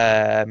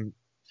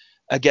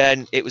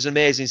 Again, it was an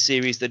amazing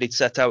series that he'd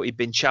set out. He'd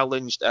been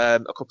challenged a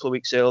couple of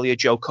weeks earlier.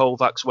 Joe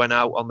Kovacs went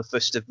out on the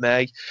 1st of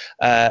May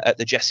at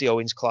the Jesse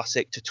Owens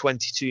Classic to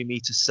 22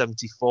 meters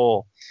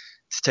 74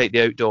 to take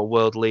the outdoor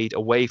world lead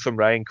away from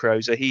Ryan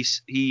Krauser.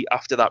 He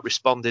after that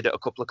responded at a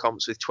couple of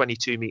comps with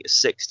 22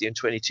 meters 60 and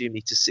 22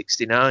 meters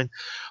 69.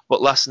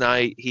 But last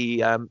night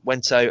he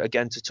went out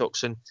again to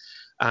Tucson,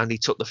 and he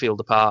took the field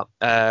apart.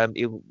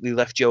 He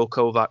left Joe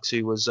Kovacs,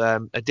 who was a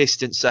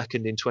distant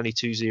second in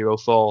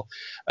 22.04,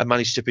 and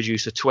managed to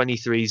produce a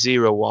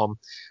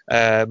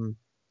 23.01.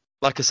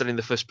 Like I said in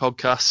the first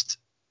podcast,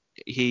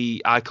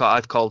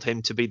 I've called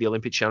him to be the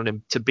Olympic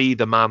champion, to be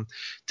the man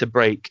to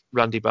break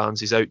Randy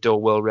Barnes'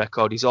 outdoor world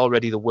record. He's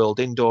already the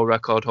world indoor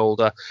record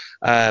holder.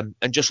 And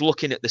just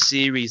looking at the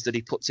series that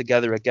he put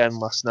together again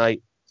last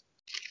night,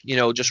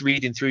 just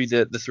reading through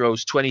the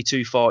throws,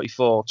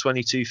 22.44,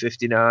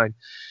 22.59,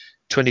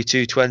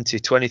 22.20,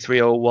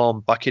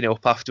 23.01, backing it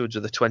up afterwards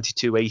with a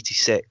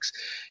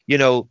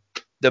 22.86.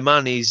 The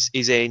man is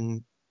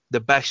in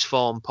the best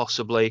form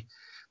possibly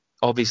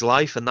of his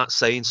life, and that's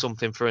saying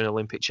something for an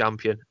Olympic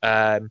champion.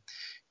 I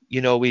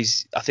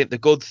think the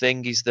good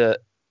thing is that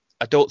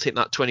I don't think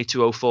that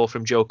 22.04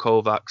 from Joe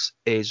Kovacs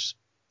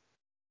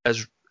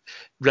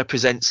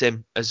represents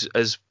him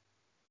as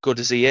good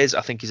as he is.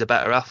 I think he's a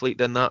better athlete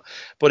than that,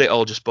 but it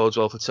all just bodes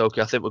well for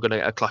Tokyo. I think we're going to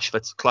get a clash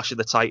of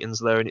the Titans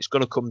there, and it's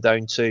going to come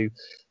down to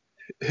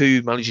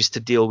who manages to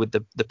deal with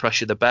the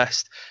pressure the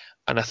best.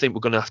 And I think we're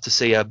going to have to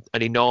see an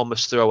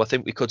enormous throw. I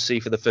think we could see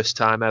for the first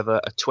time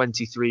ever a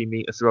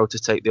 23-meter throw to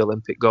take the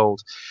Olympic gold.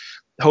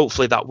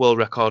 Hopefully that world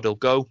record will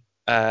go.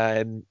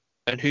 And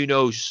who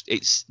knows,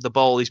 the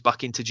ball is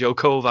back into Joe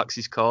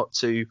Kovacs' court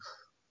to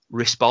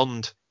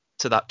respond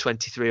to that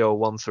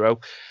 23.01 throw,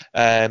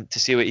 to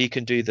see what he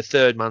can do. The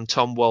 3rd man,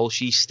 Tom Walsh,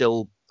 he's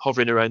still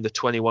hovering around the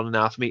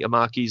 21.5 meter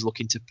mark. He's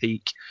looking to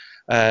peak,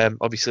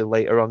 obviously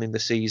later on in the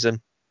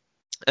season.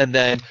 And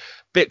then a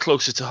bit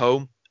closer to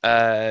home,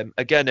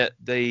 again at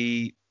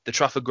the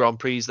Trafford Grand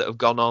Prix that have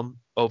gone on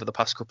over the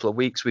past couple of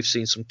weeks, we've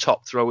seen some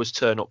top throwers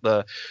turn up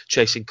there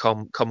chasing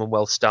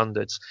Commonwealth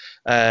standards.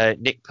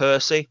 Nick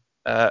Percy,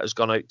 has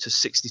gone out to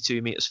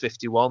 62 metres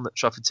 51 at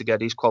Trafford to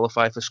Geddes,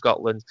 qualified for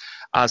Scotland,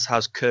 as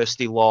has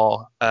Kirsty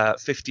Law,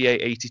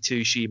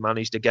 58.82. She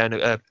managed again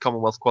a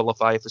Commonwealth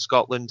qualifier for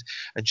Scotland,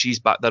 and she's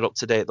backed that up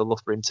today at the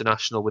Loughborough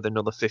International with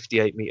another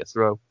 58 metre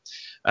throw.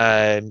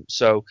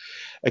 So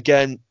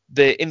again,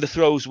 in the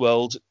throws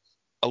world,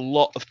 a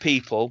lot of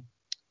people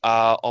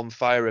are on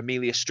fire.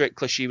 Amelia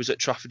Strickler, she was at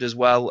Trafford as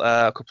well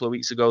a couple of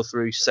weeks ago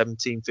through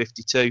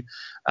 17.52,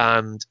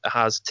 and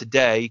has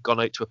today gone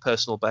out to a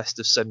personal best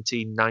of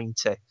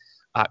 17.90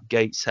 at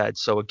Gateshead.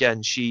 So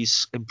again,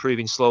 she's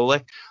improving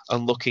slowly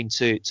and looking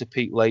to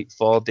peak late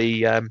for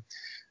the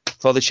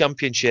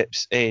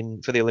championships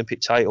for the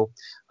Olympic title.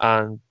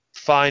 And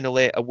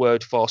finally, a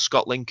word for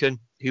Scott Lincoln,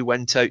 who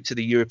went out to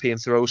the European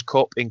Throws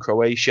Cup in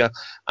Croatia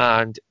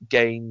and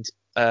gained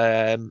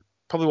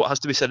probably what has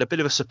to be said, a bit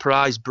of a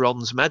surprise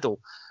bronze medal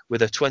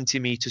with a 20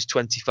 metres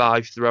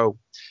 25 throw.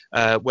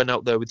 Went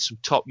out there with some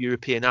top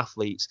European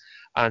athletes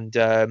and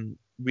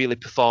really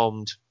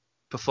performed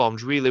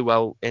really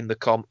well in the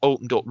comp,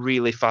 opened up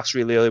really fast,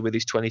 really early with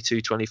his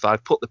 22-25,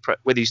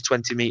 with his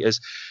 20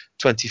 metres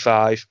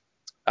 25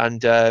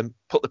 and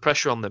put the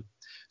pressure on them.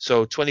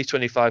 So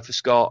 20-25 for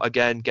Scott,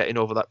 again, getting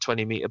over that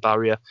 20 metre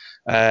barrier.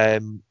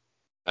 And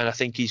I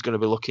think he's going to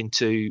be looking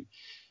to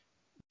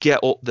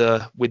get up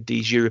there with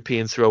these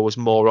European throwers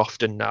more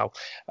often now.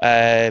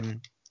 I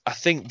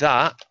think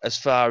that, as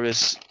far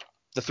as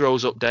the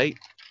throws update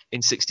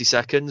in 60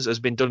 seconds, has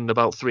been done in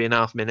about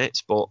 3.5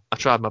 minutes, but I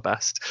tried my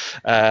best.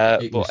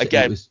 It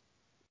was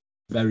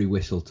very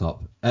whistle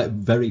stop.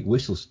 Very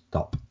whistle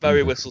stop.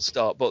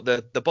 But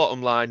the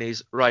bottom line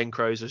is Ryan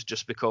Krause has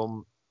just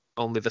become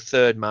only the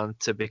third man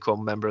to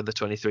become member of the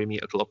 23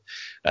 metre club.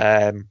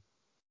 11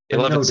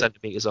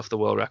 centimetres off the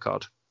world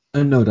record.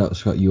 And no doubt,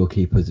 Scott, your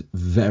keeper's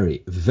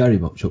very, very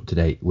much up to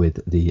date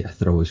with the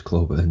Throwers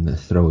Club and the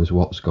Throwers,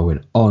 what's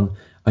going on.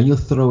 And you'll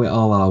throw it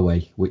all our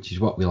way, which is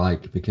what we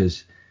like,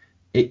 because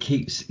it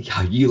keeps...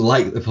 You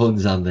like the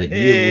puns, Andy.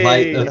 You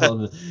like the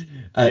puns.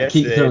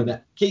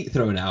 Keep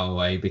throwing it our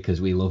way,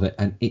 because we love it.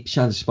 And it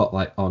shines a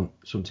spotlight on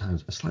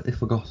sometimes a slightly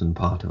forgotten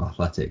part of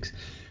athletics.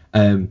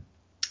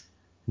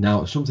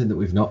 Now, something that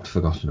we've not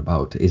forgotten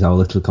about is our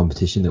little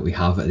competition that we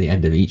have at the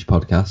end of each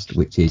podcast,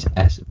 which is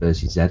S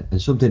versus Z. And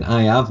something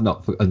I have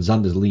not... And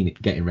Xander's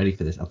getting ready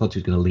for this. I thought he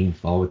was going to lean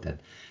forward then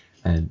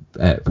and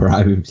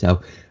prime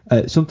himself.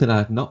 Something I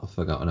have not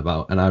forgotten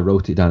about, and I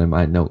wrote it down in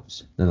my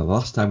notes. Now, the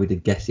last time we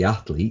did Guess the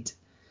Athlete,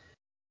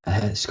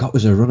 Scott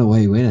was a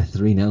runaway winner,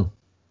 3-0.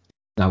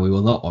 Now, we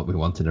will not be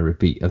wanting a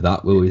repeat of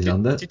that, will we,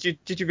 Xander?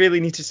 Did you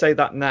really need to say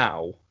that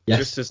now? Yes.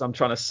 Just as I'm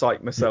trying to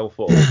psych myself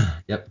up.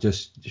 Yep,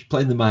 just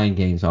playing the mind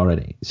games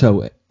already.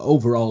 So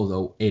overall,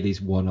 though, it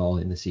is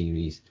 1-1 in the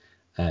series.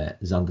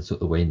 Xander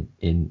took the win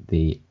in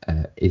the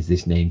is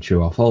this name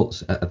true or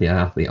false at the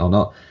athlete or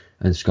not,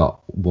 and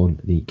Scott won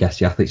the Guess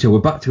the Athlete. So we're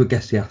back to a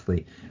Guess the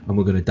Athlete, and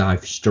we're going to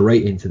dive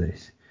straight into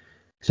this.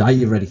 So are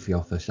you ready for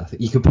your first athlete?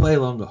 You can play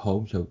along at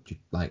home. So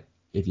like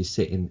if you're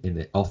sitting in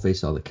the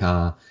office or the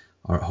car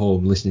or at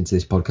home listening to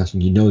this podcast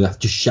and you know that,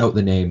 just shout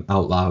the name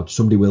out loud.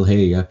 Somebody will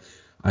hear you.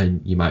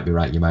 And you might be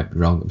right, you might be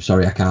wrong. I'm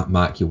sorry I can't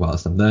mark you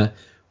whilst I'm there.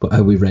 But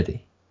are we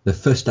ready? The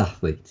first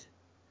athlete.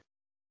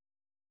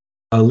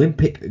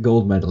 Olympic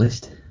gold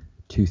medalist,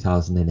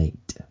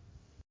 2008.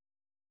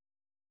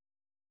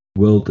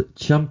 World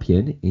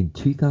champion in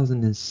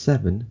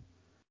 2007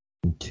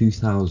 and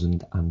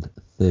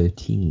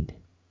 2013.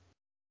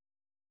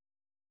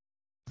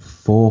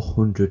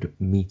 400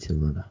 metre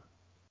runner.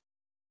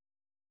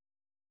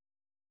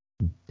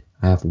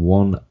 I have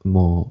one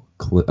more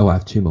clue. Oh, I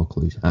have two more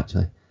clues,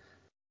 actually.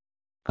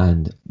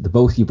 And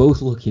you're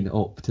both looking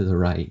up to the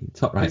right,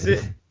 top right. Is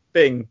it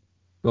Bing?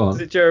 Go on.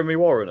 Is it Jeremy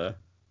Warriner?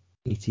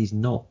 It is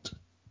not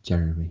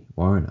Jeremy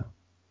Warriner.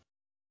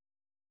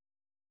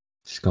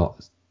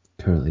 Scott's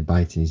currently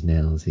biting his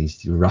nails.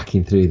 He's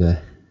racking through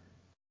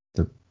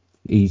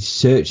he's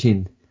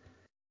searching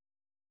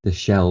the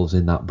shelves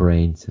in that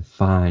brain to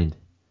find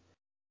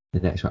the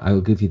next one. I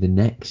will give you the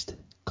next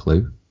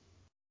clue.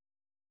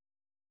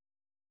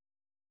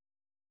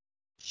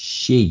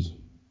 She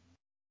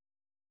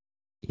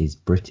is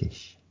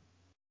British.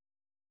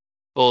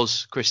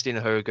 Buzz, Christina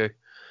Hurrigu.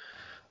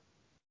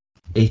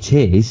 It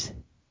is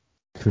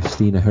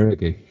Christina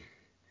Hurrigu.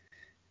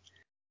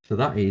 So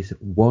that is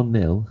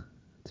 1-0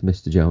 to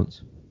Mr.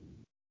 Jones.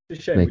 It's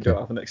a shame we don't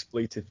have an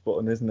expletive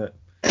button, isn't it?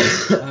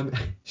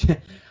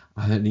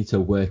 I need to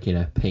work in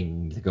a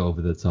ping to go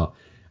over the top.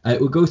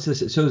 We'll go to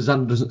so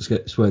Xander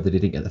doesn't swear that he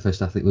didn't get the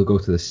first athlete. We'll go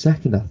to the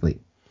second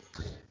athlete.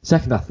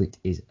 Second athlete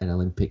is an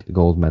Olympic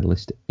gold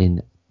medalist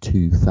in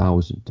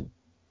 2000.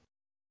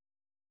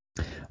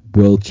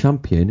 World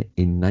champion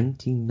in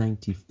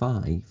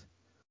 1995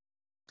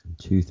 and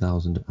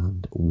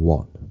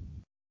 2001.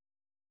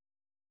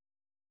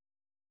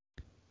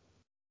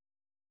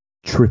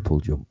 Triple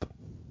jump.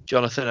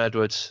 Jonathan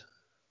Edwards.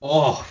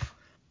 I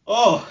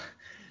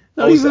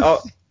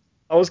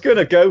was going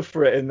to go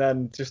for it and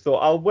then just thought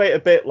I'll wait a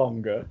bit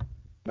longer.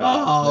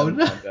 No.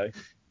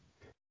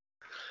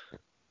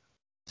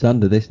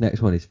 Xander, this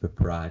next one is for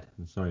pride.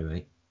 I'm sorry,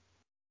 mate.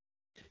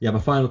 Yeah, my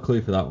final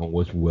clue for that one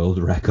was world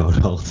record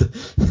holder.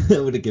 I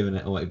would have given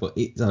it away, but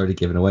it's already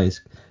given away.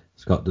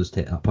 Scott does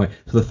take that point.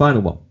 So the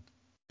final one.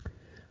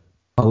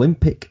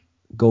 Olympic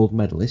gold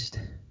medalist,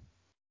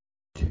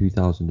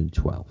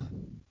 2012.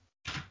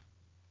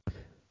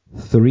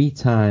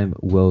 3-time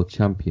world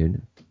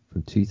champion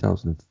from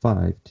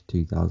 2005 to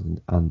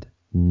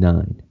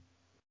 2009.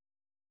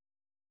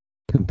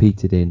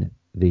 Competed in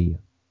the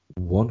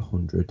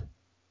 100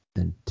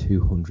 and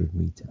 200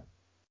 metre.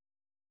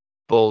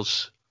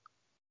 Buzz.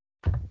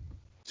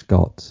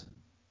 Scott.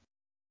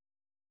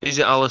 Is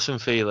it Alison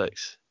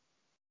Felix?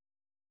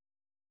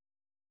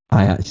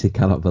 I actually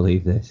cannot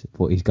believe this,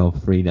 but he's gone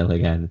 3-0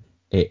 again.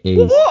 It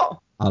is What?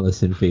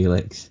 Alison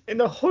Felix. In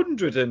the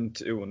 100 and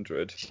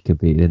 200. She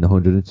competed in the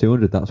 100 and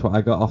 200. That's what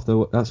I got off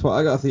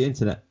the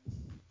internet.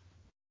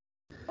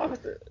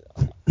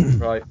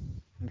 Right.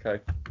 Okay.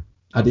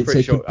 I'm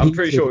pretty sure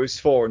it was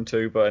 4 and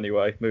 2, but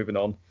anyway, moving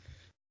on.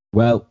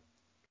 Well,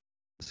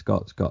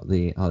 Scott's got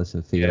the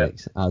Alison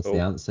Felix as the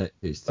answer.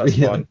 It's That's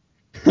fine.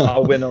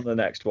 I'll win on the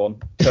next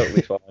one.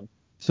 Totally fine.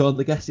 So on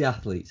the Guess the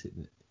Athletes,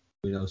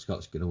 we know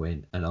Scott's going to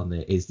win. And on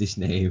the Is this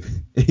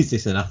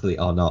an athlete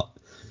or not?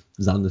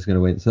 Xander's going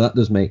to win. So that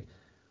does make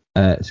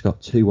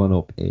Scott 2-1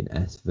 up in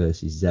S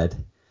versus Z.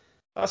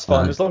 That's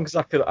fine. As long as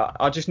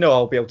I just know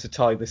I'll be able to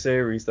tie the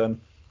series then.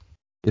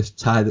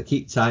 Just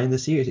keep tying the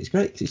series. It's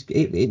great.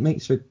 It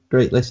makes for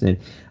great listening.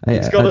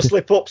 It's got to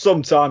slip up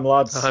sometime,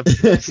 lads.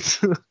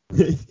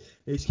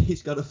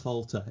 He's got a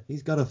falter.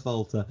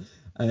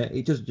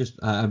 It just.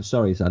 I'm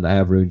sorry, Xander. I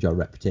have ruined your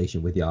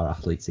reputation with your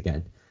athletes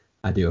again.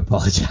 I do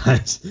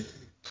apologise.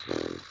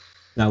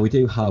 Now we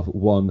do have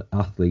one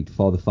athlete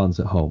for the fans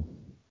at home,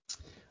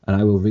 and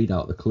I will read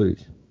out the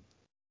clues.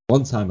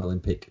 1-time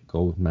Olympic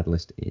gold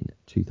medalist in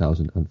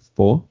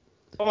 2004.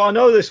 Oh, I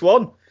know this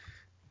one.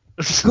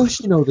 Of course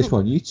you know this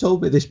one. You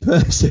told me this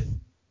person.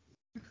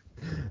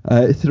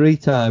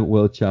 3-time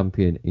world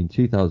champion in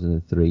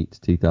 2003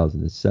 to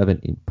 2007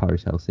 in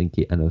Paris,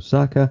 Helsinki and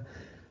Osaka.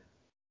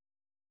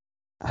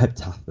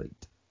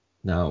 Heptathlete.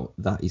 Now,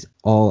 that is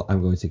all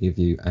I'm going to give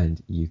you,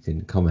 and you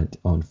can comment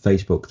on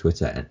Facebook,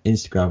 Twitter and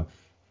Instagram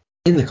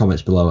in the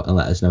comments below and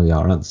let us know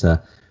your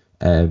answer.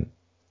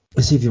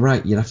 Let's see if you're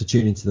right. You'll have to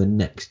tune into the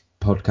next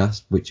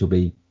podcast, which will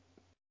be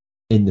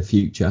in the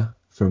future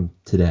from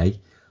today,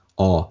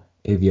 or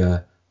if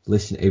you're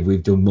listening, if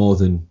we've done more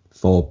than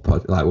 4,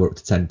 we're up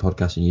to 10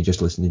 podcasts and you're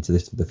just listening to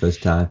this for the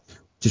first time,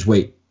 just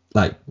wait,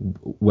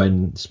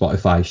 when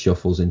Spotify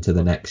shuffles into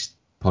the next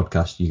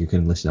podcast, you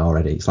can listen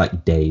already. It's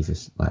like Dave,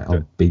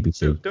 on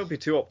BBC. Don't be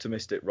too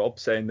optimistic, Rob,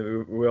 saying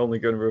that we're only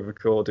going to have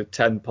recorded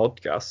 10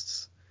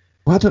 podcasts.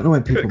 Well, I don't know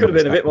when people could have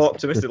been a bit more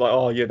optimistic,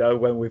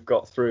 when we've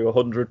got through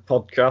 100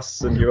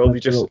 podcasts and you're only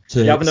you're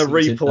having a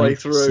replay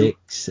through.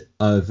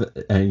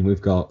 And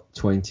we've got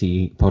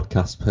 20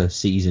 podcasts per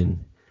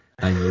season,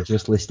 and you're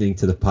just listening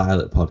to the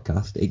pilot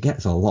podcast. It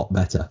gets a lot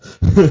better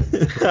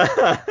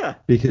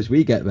because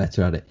we get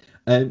better at it.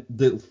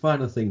 The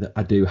final thing that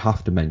I do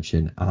have to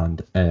mention,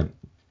 and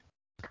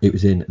it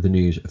was in the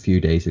news a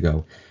few days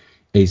ago,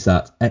 is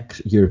that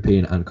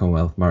ex-European and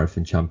Commonwealth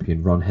marathon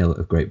champion Ron Hill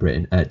of Great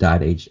Britain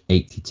died aged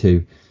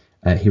 82.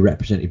 He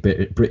represented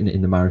Britain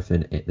in the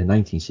marathon at the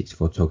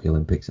 1964 Tokyo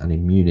Olympics and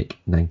in Munich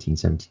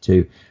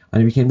 1972,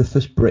 and he became the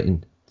first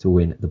Briton to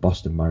win the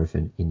Boston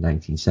Marathon in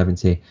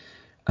 1970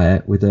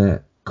 with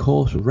a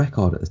course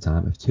record at the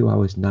time of 2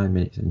 hours, 9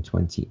 minutes and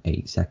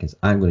 28 seconds.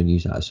 I'm going to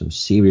use that as some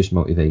serious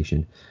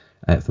motivation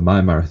for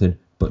my marathon,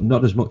 but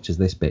not as much as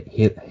this bit.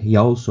 He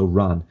also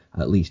ran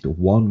at least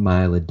 1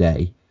 mile a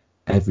day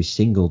every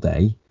single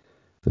day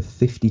for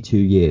 52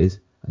 years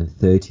and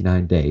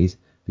 39 days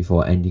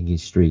before ending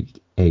his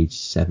streak aged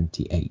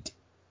 78.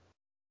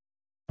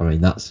 I mean,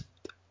 that's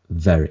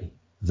very,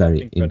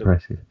 very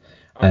impressive.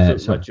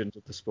 Absolute legend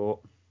of the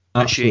sport.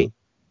 Machine.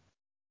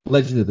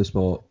 Legend of the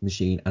sport,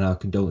 machine, and our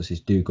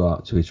condolences do go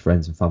out to his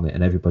friends and family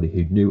and everybody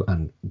who knew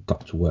and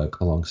got to work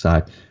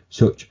alongside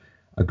such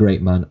a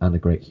great man and a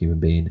great human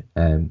being.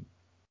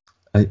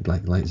 Like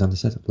Xander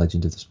said,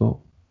 legend of the sport.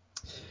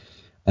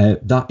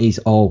 That is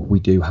all we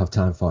do have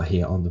time for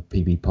here on the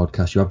PB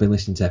podcast. You have been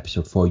listening to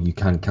episode 4. You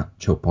can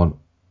catch up on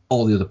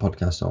all the other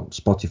podcasts on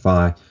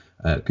Spotify,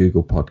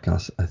 Google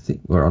Podcasts. I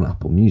think we're on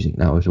Apple Music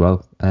now as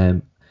well,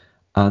 and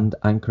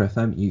Anchor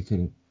FM. You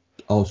can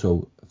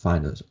also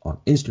find us on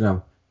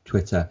Instagram,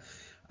 Twitter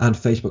and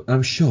Facebook.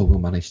 I'm sure we'll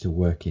manage to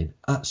work in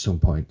at some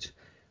point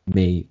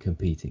me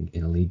competing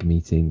in a league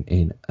meeting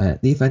in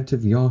the event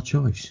of your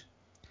choice.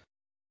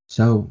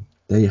 So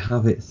there you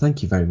have it.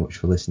 Thank you very much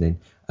for listening.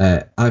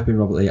 I've been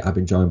Robert Lee. I've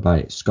been joined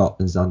by Scott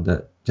and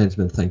Xander.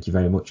 Gentlemen, thank you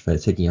very much for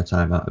taking your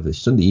time out of this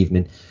Sunday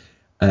evening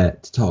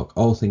to talk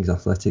all things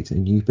athletics,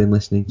 and you've been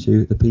listening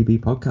to the PB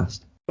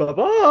podcast.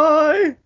 Bye-bye.